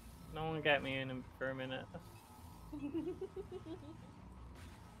 No one got me in for a minute.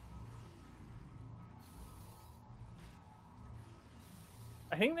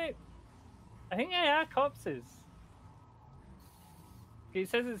 I think they are corpses. It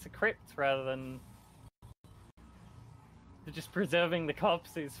says it's a crypt rather than they're just preserving the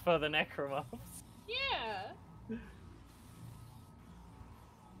corpses for the necromorphs. Yeah.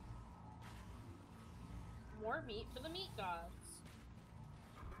 More meat for the meat gods.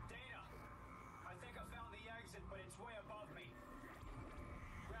 Data! I think I found the exit, but it's way above me.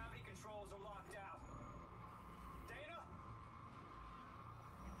 Gravity controls are locked out. Data?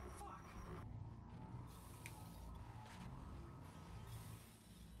 Fuck.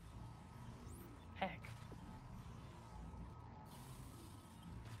 Heck.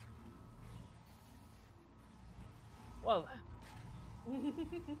 Whoa.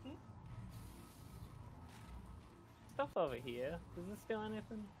 Stuff over here. Does this do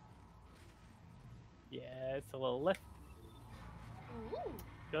anything? Yeah, it's a little lift. Ooh.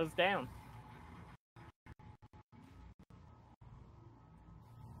 Goes down.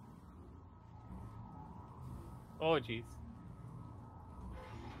 Oh, jeez.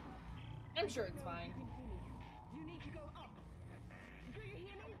 I'm sure it's fine. You need to go up. Do you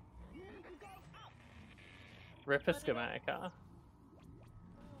hear me? You need to go up. Rip a schematic, huh?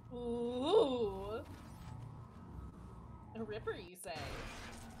 Ooh. A ripper, you say?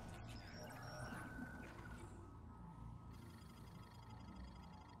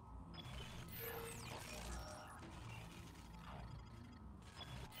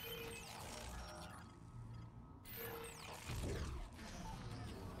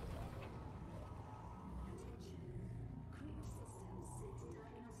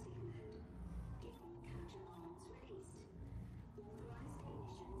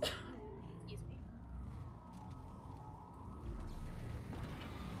 Excuse me.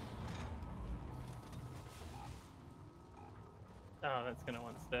 Oh, that's gonna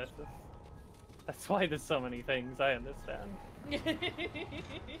want stasis. That's why there's so many things, I understand.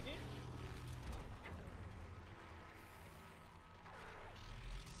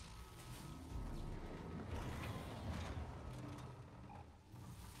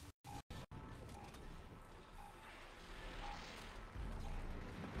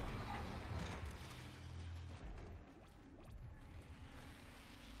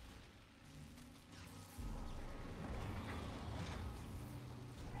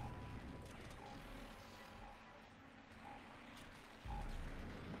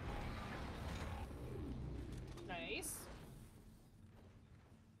 Nice.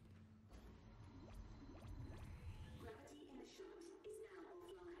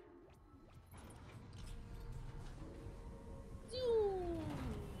 Zoom.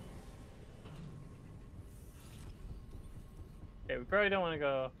 Okay, we probably don't want to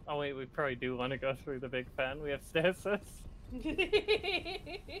go. Oh wait, we probably do want to go through the big fan. We have stasis.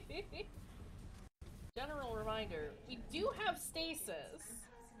 General reminder, we do have stasis.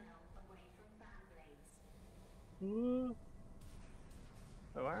 Ooh.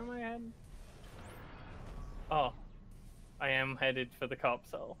 Oh, where am I heading? Oh, I am headed for the cop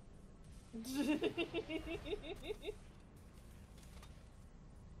cell.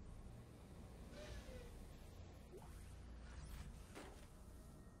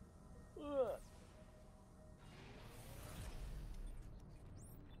 Ugh.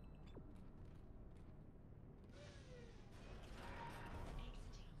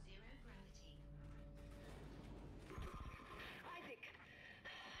 Isaac!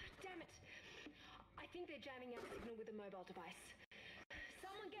 Damn it! I think they're jamming our signal with a mobile device.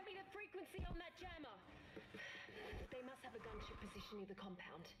 Someone get me the frequency on that jammer! They must have a gunship position near the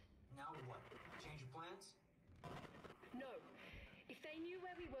compound. Now what? Change your plans? No. If they knew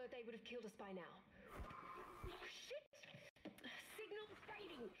where we were, they would have killed us by now. Oh, shit! Signal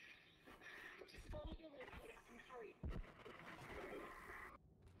fading! Just follow your locator and hurry.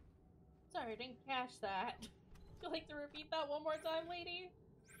 Sorry, I didn't catch that. Would you like to repeat that one more time, lady?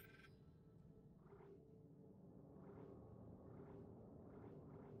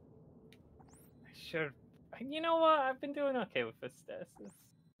 should. You know what? I've been doing okay with this stasis.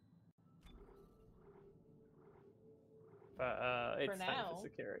 But it's time for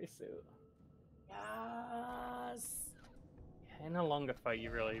security suit. Yes. Yeah, in a longer fight,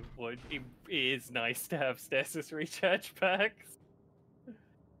 you really would. It is nice to have stasis recharge packs.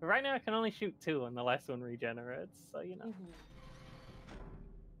 But right now, I can only shoot 2, and the last one regenerates. So you know.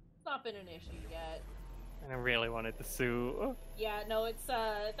 It's not been an issue yet. And I really wanted the suit. Yeah, no, it's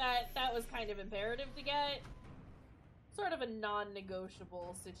that was kind of imperative to get. Sort of a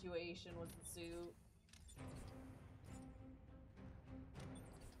non-negotiable situation with the suit.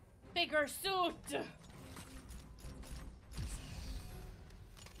 Bigger suit!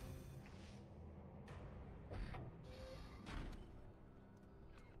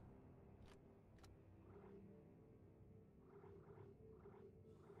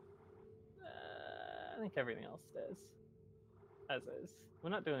 I think everything else stays as is. We're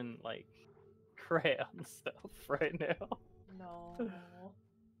not doing like crayon stuff right now. No.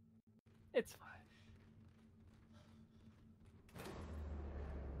 It's fine.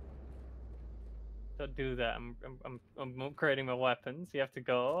 Don't do that. I'm upgrading my weapons. You have to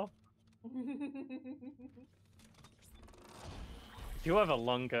go. You have a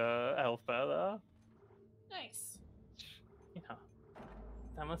longer health bar though. Nice. You know,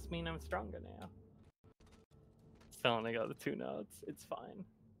 that must mean I'm stronger now. Still only got the 2 nodes. It's fine.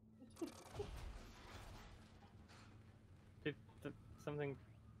 Did something?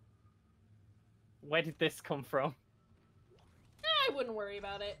 Where did this come from? I wouldn't worry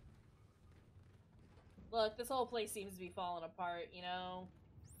about it. Look, this whole place seems to be falling apart, you know?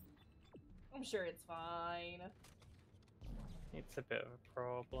 I'm sure it's fine. It's a bit of a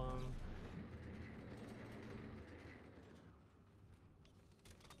problem.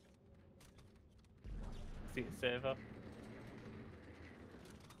 See you, server.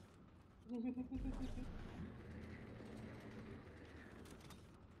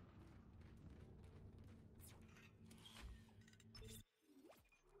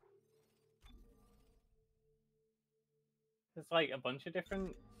 There's like a bunch of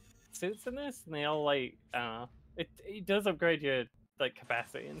different suits in this, and they all like it does upgrade your like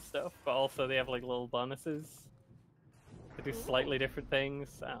capacity and stuff, but also they have like little bonuses to do slightly different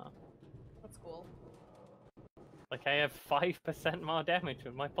things. That's cool. Like I have 5% more damage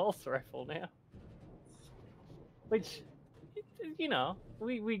with my pulse rifle now, which, you know,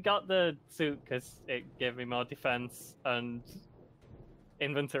 we got the suit because it gave me more defense and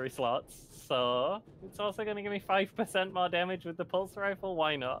inventory slots, so it's also going to give me 5% more damage with the pulse rifle.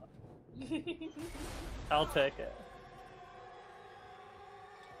 Why not? I'll take it.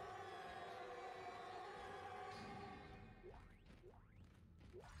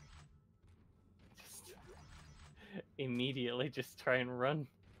 Just immediately just try and run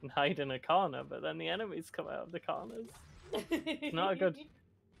and hide in a corner, but then the enemies come out of the corners. It's not a good.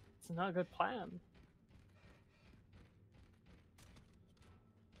 It's not a good plan.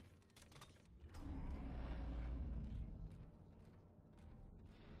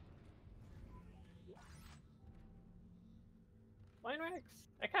 Line racks?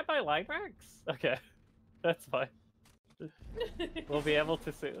 I can't buy line racks? Okay, that's fine. We'll be able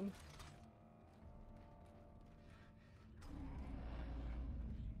to soon.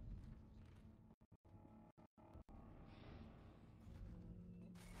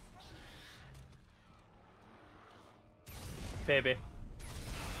 Baby.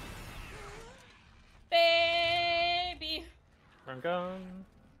 Baby! I'm gone.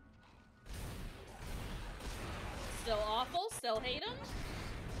 Still awful? Still hate him?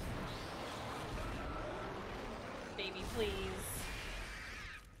 Baby, please.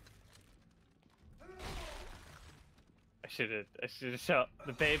 I should have shot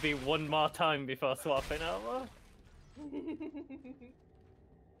the baby one more time before swapping over.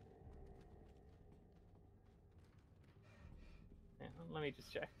 Yeah, let me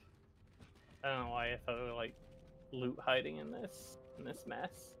just check. I don't know why I thought there were like loot hiding in this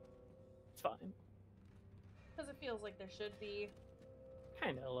mess. It's fine. Because it feels like there should be.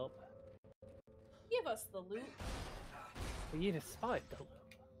 Kinda a little bit. Give us the loot. Well, you just spotted the loot.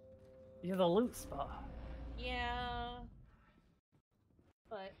 You're the loot spot. Yeah.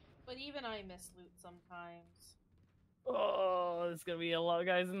 But even I miss loot sometimes. Oh, there's gonna be a lot of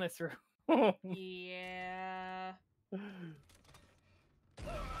guys in this room. Yeah.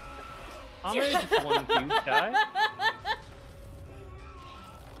 I'm really just one huge guy.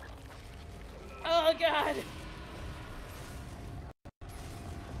 Oh god!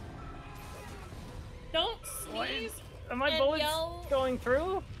 Don't sneeze! Are my bullets going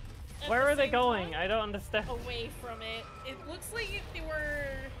through? Where are they going? Time? I don't understand. Away from it. It looks like if they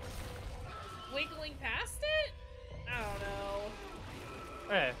were wiggling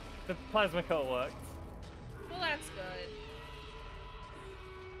the plasma cut worked. Well, that's good.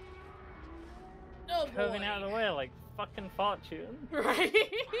 Oh boy. Curving out of the way like fucking Fortune. Right?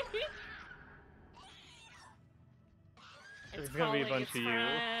 There's gonna be a bunch of you.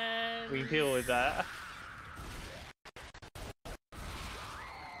 We can deal with that.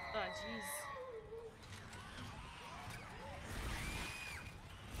 Oh, jeez.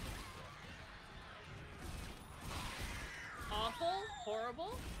 Awful,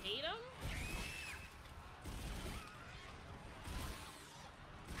 horrible, hate them.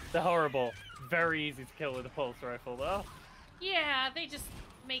 They're horrible. Very easy to kill with a pulse rifle, though. Yeah, they just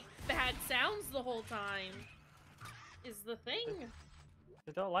make bad sounds the whole time. Is the thing.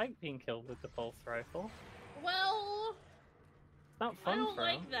 They don't like being killed with the pulse rifle. Well, It's not fun I don't for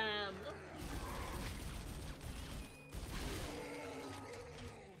like them. them.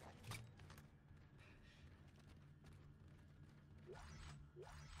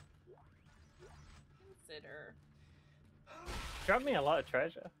 Consider. Dropped me a lot of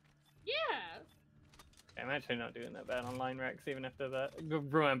treasure. Yeah. I'm actually not doing that bad on line racks even after that.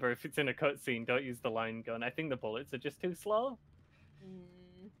 Remember, if it's in a cutscene, don't use the line gun. I think the bullets are just too slow.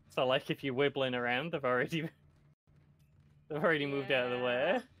 So, like, if you're wibbling around, they've already moved out of the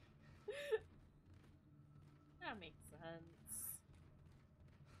way. That makes sense.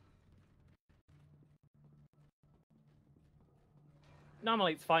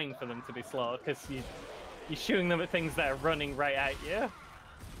 Normally, it's fine for them to be slow because you're shooting them at things that are running right at you.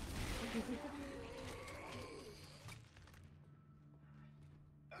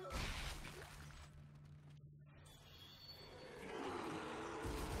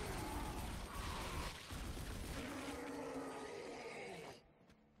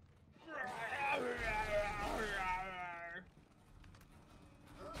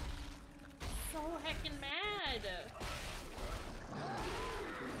 So heckin' mad.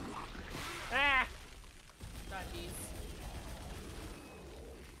 Ah! God, jeez.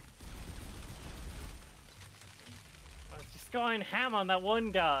 I was just going ham on that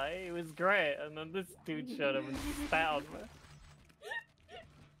one guy. It was great, and then this dude showed up and spat on me.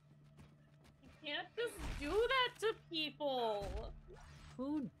 You can't just do that to people.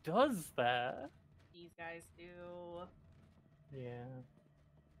 Who does that? These guys do. Yeah.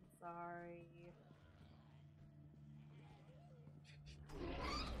 I'm sorry.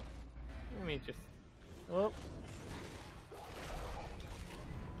 Let me just... Oh.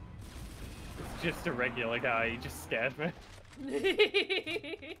 It's just a regular guy, he just scared me. I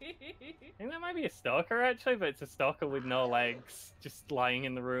think that might be a stalker actually, but it's a stalker with no legs, just lying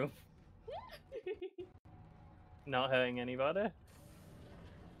in the room. Not hurting anybody.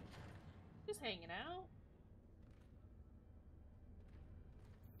 Just hanging out.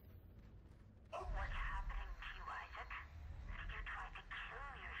 What's happening to you, Isaac? You tried to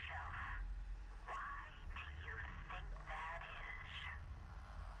kill yourself. Why do you think that is?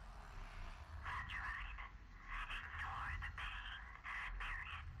 That's right. Ignore the pain. Bury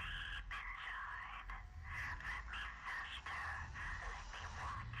it deep inside. Let me fester. Let me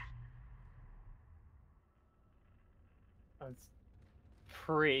rot. I was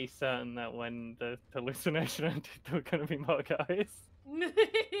pretty certain that when the hallucination ended, there were going to be more guys.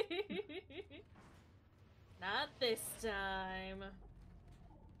 Not this time.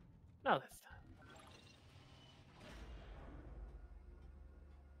 Not this time.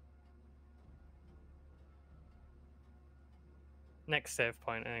 Next save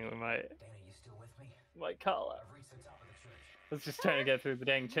point, I think we might Dana, you still with me? call it. I've reached the top of the church. I was just trying to get through the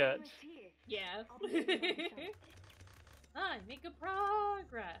dang church. Yeah. Making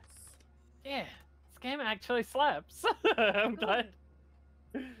progress. Yeah, this game actually slaps. I'm glad.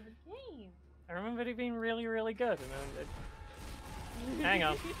 Good game. I remember it being really, really good. And hang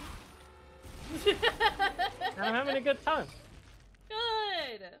on. I'm having a good time.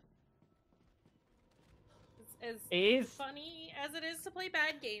 Good. As It is funny as it is to play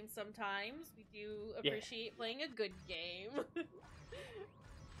bad games sometimes, we do appreciate playing a good game.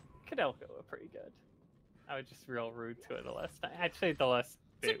 Cadelco were pretty good. I was just real rude to it the last time. Actually, the last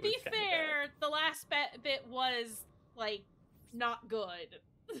bit To be was kinda fair, the last bit was, like, not good.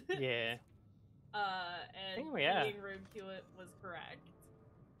 Yeah. And think we are. being rude to it was correct.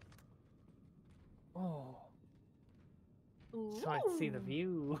 Oh. Just wanted to see the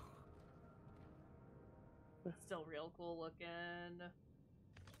view. Still real cool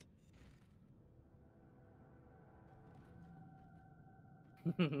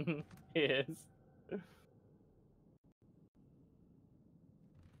looking. It is.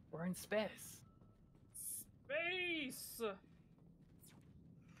 We're in space. Space!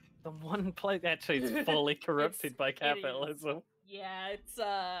 The one place actually it's fully corrupted by It is. capitalism. Yeah, it's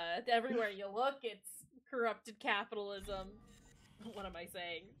everywhere you look, it's corrupted capitalism. What am I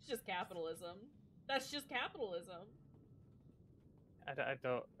saying? It's just capitalism. That's just capitalism. I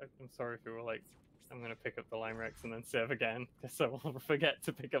don't. I'm sorry if you were like, I'm gonna pick up the line Rex and then save again, because I will forget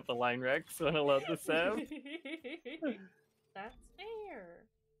to pick up the line Rex when I load the save. That's fair.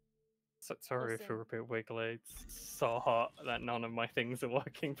 So, sorry if Listen. you're a bit wiggly. It's so hot that none of my things are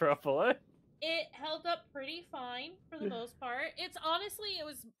working properly. It held up pretty fine for the most part. It's honestly,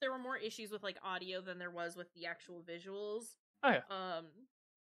 there were more issues with like audio than there was with the actual visuals. Oh yeah.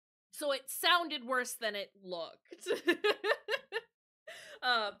 So it sounded worse than it looked.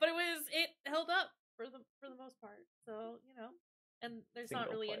 But it held up for the most part. So, and there's not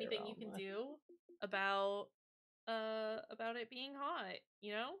Single really player anything you can only. do about it being hot,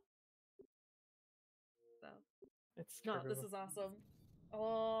 So It's true. no, this is awesome. I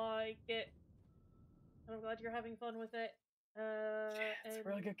like it. I'm glad you're having fun with it. It's a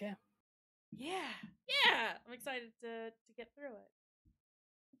really good game. Yeah. I'm excited to get through it.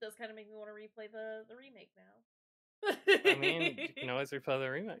 It does kind of make me want to replay the remake now. I mean, you can always replay the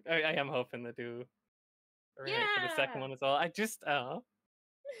remake. I am hoping to do a remake for the second one as well. I just Dead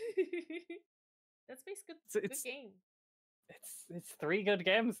Space, good game. It's 3 good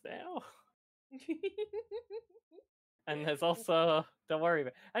games now. And there's also, don't worry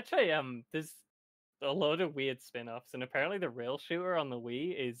about it. Actually, there's a load of weird spin-offs, and apparently the rail shooter on the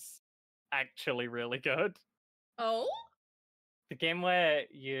Wii is actually really good. Oh? The game where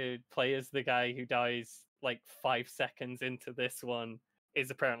you play as the guy who dies like 5 seconds into this one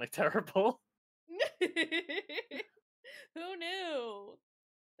is apparently terrible. Who knew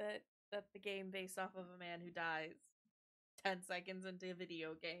that the game based off of a man who dies 10 seconds into a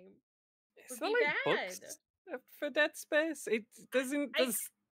video game It's would not be like bad. books for Dead Space. It doesn't.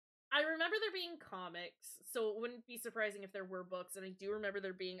 I remember there being comics, so it wouldn't be surprising if there were books, and I do remember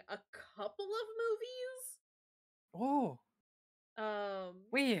there being a couple of movies. Oh.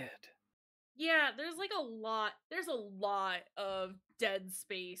 Weird. Yeah, there's a lot of Dead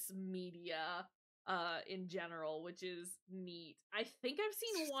Space media in general, which is neat. I think I've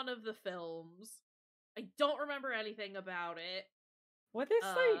seen one of the films. I don't remember anything about it. What is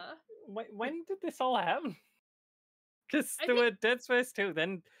when did this all happen? Because there were Dead Space 2,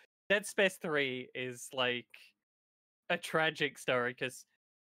 then Dead Space 3 is like a tragic story because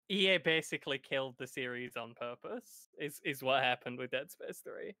EA basically killed the series on purpose, is what happened with Dead Space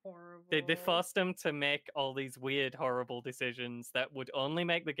 3. Horrible. They forced them to make all these weird, horrible decisions that would only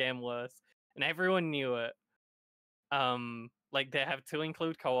make the game worse, and everyone knew it. Like, they have to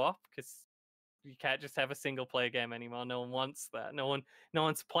include co-op, because you can't just have a single-player game anymore. No one wants that. No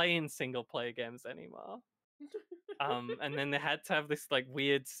one's playing single-player games anymore. And then they had to have this like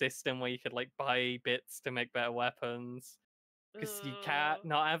weird system where you could like buy bits to make better weapons. Because you can't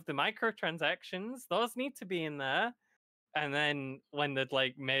not have the microtransactions. Those need to be in there. And then when they'd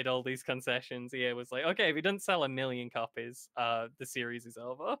like made all these concessions, EA was like, okay, if you don't sell 1 million copies, the series is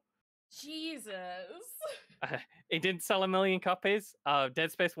over. Jesus. It didn't sell 1 million copies.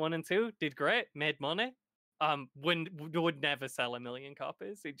 Dead Space 1 and 2 did great, made money. Would never sell 1 million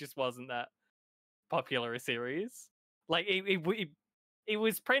copies. It just wasn't that popular a series. Like it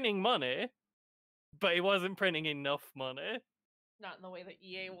was printing money, but it wasn't printing enough money. Not in the way that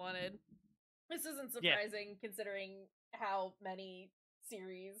EA wanted. This isn't surprising considering how many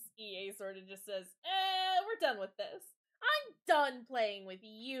series EA sort of just says, we're done with this. I'm done playing with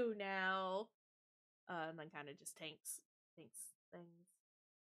you now. And then kind of just tanks things.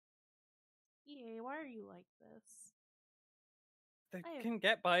 EA, why are you like this? They can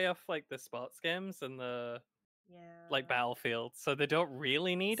get by off like the sports games and the like Battlefield, so they don't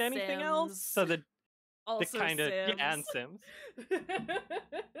really need anything else. So they kind of and Sims.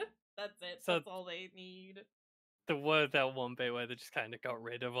 That's it. So that's all they need. There were that one bit where they just kind of got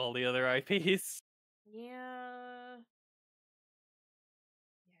rid of all the other IPs. Yeah.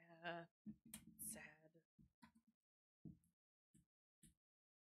 Sad.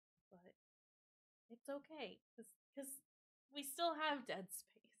 But it's okay because we still have Dead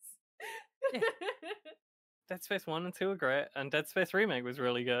Space. Yeah. Dead Space 1 and 2 are great, and Dead Space Remake was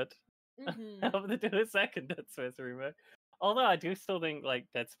really good. I hope they do a second Dead Space Remake. Although I do still think like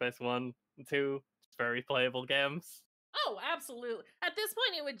Dead Space 1 and 2 very playable games. Oh, absolutely. At this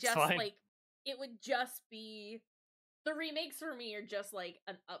point it would just be the remakes for me are just like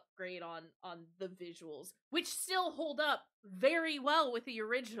an upgrade on the visuals, which still hold up very well with the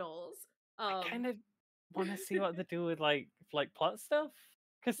originals. I kind of want to see what they do with like plot stuff.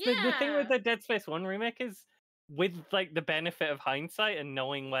 Because the thing with the Dead Space 1 remake is, with like the benefit of hindsight and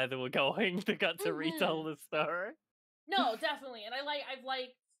knowing where they were going, they got to retell the story. No, definitely, and I've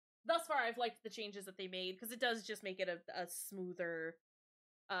liked thus far. I've liked the changes that they made because it does just make it a smoother,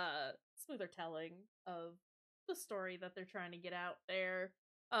 smoother telling of the story that they're trying to get out there.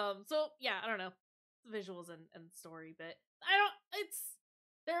 So yeah, I don't know, visuals and story, but I don't.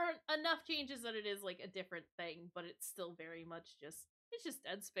 There are enough changes that it is like a different thing, but it's still very much it's just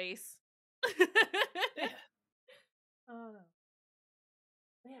Dead Space. Yeah. Oh no.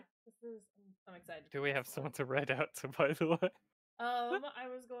 Yeah, this is. I'm excited. Do we have someone to read out to, by the way? I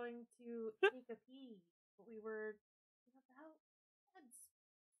was going to take a pee, but we were about ads.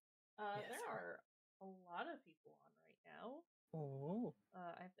 Yes. There are a lot of people on right now. Oh.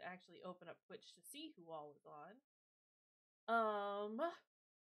 I have to actually open up Twitch to see who all is on.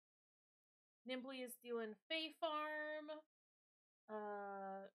 Nimbly is doing Fae Farm.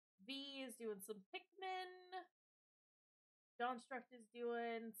 V is doing some Pikmin. Dawnstruck is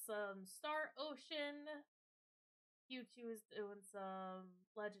doing some Star Ocean. Q2 is doing some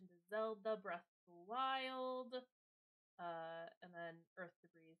Legend of Zelda Breath of the Wild. And then Earth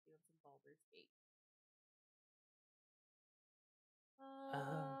Debris is doing some Baldur's Gate.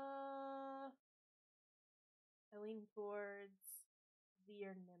 I lean towards V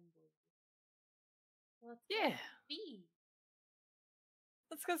or Nimbly. Let's go V.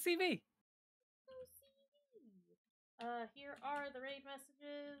 Let's go see V. Here are the raid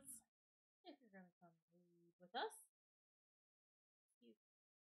messages. If you're gonna come raid with us.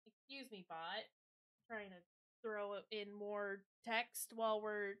 Excuse me, bot. I'm trying to throw in more text while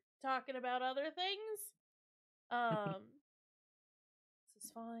we're talking about other things. This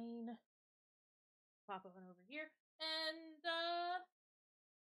is fine. Pop on over here. And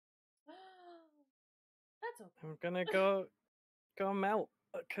that's okay. I'm gonna go melt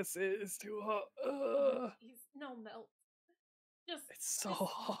because it is too hot. He's no melt. It's so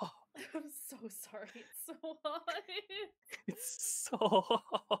hot. I'm so sorry. It's so hot. It's so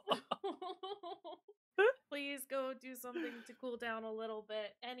hot. Please go do something to cool down a little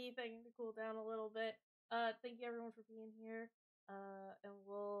bit. Anything to cool down a little bit. Thank you everyone for being here. And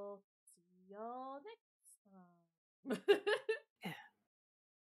we'll see y'all next time.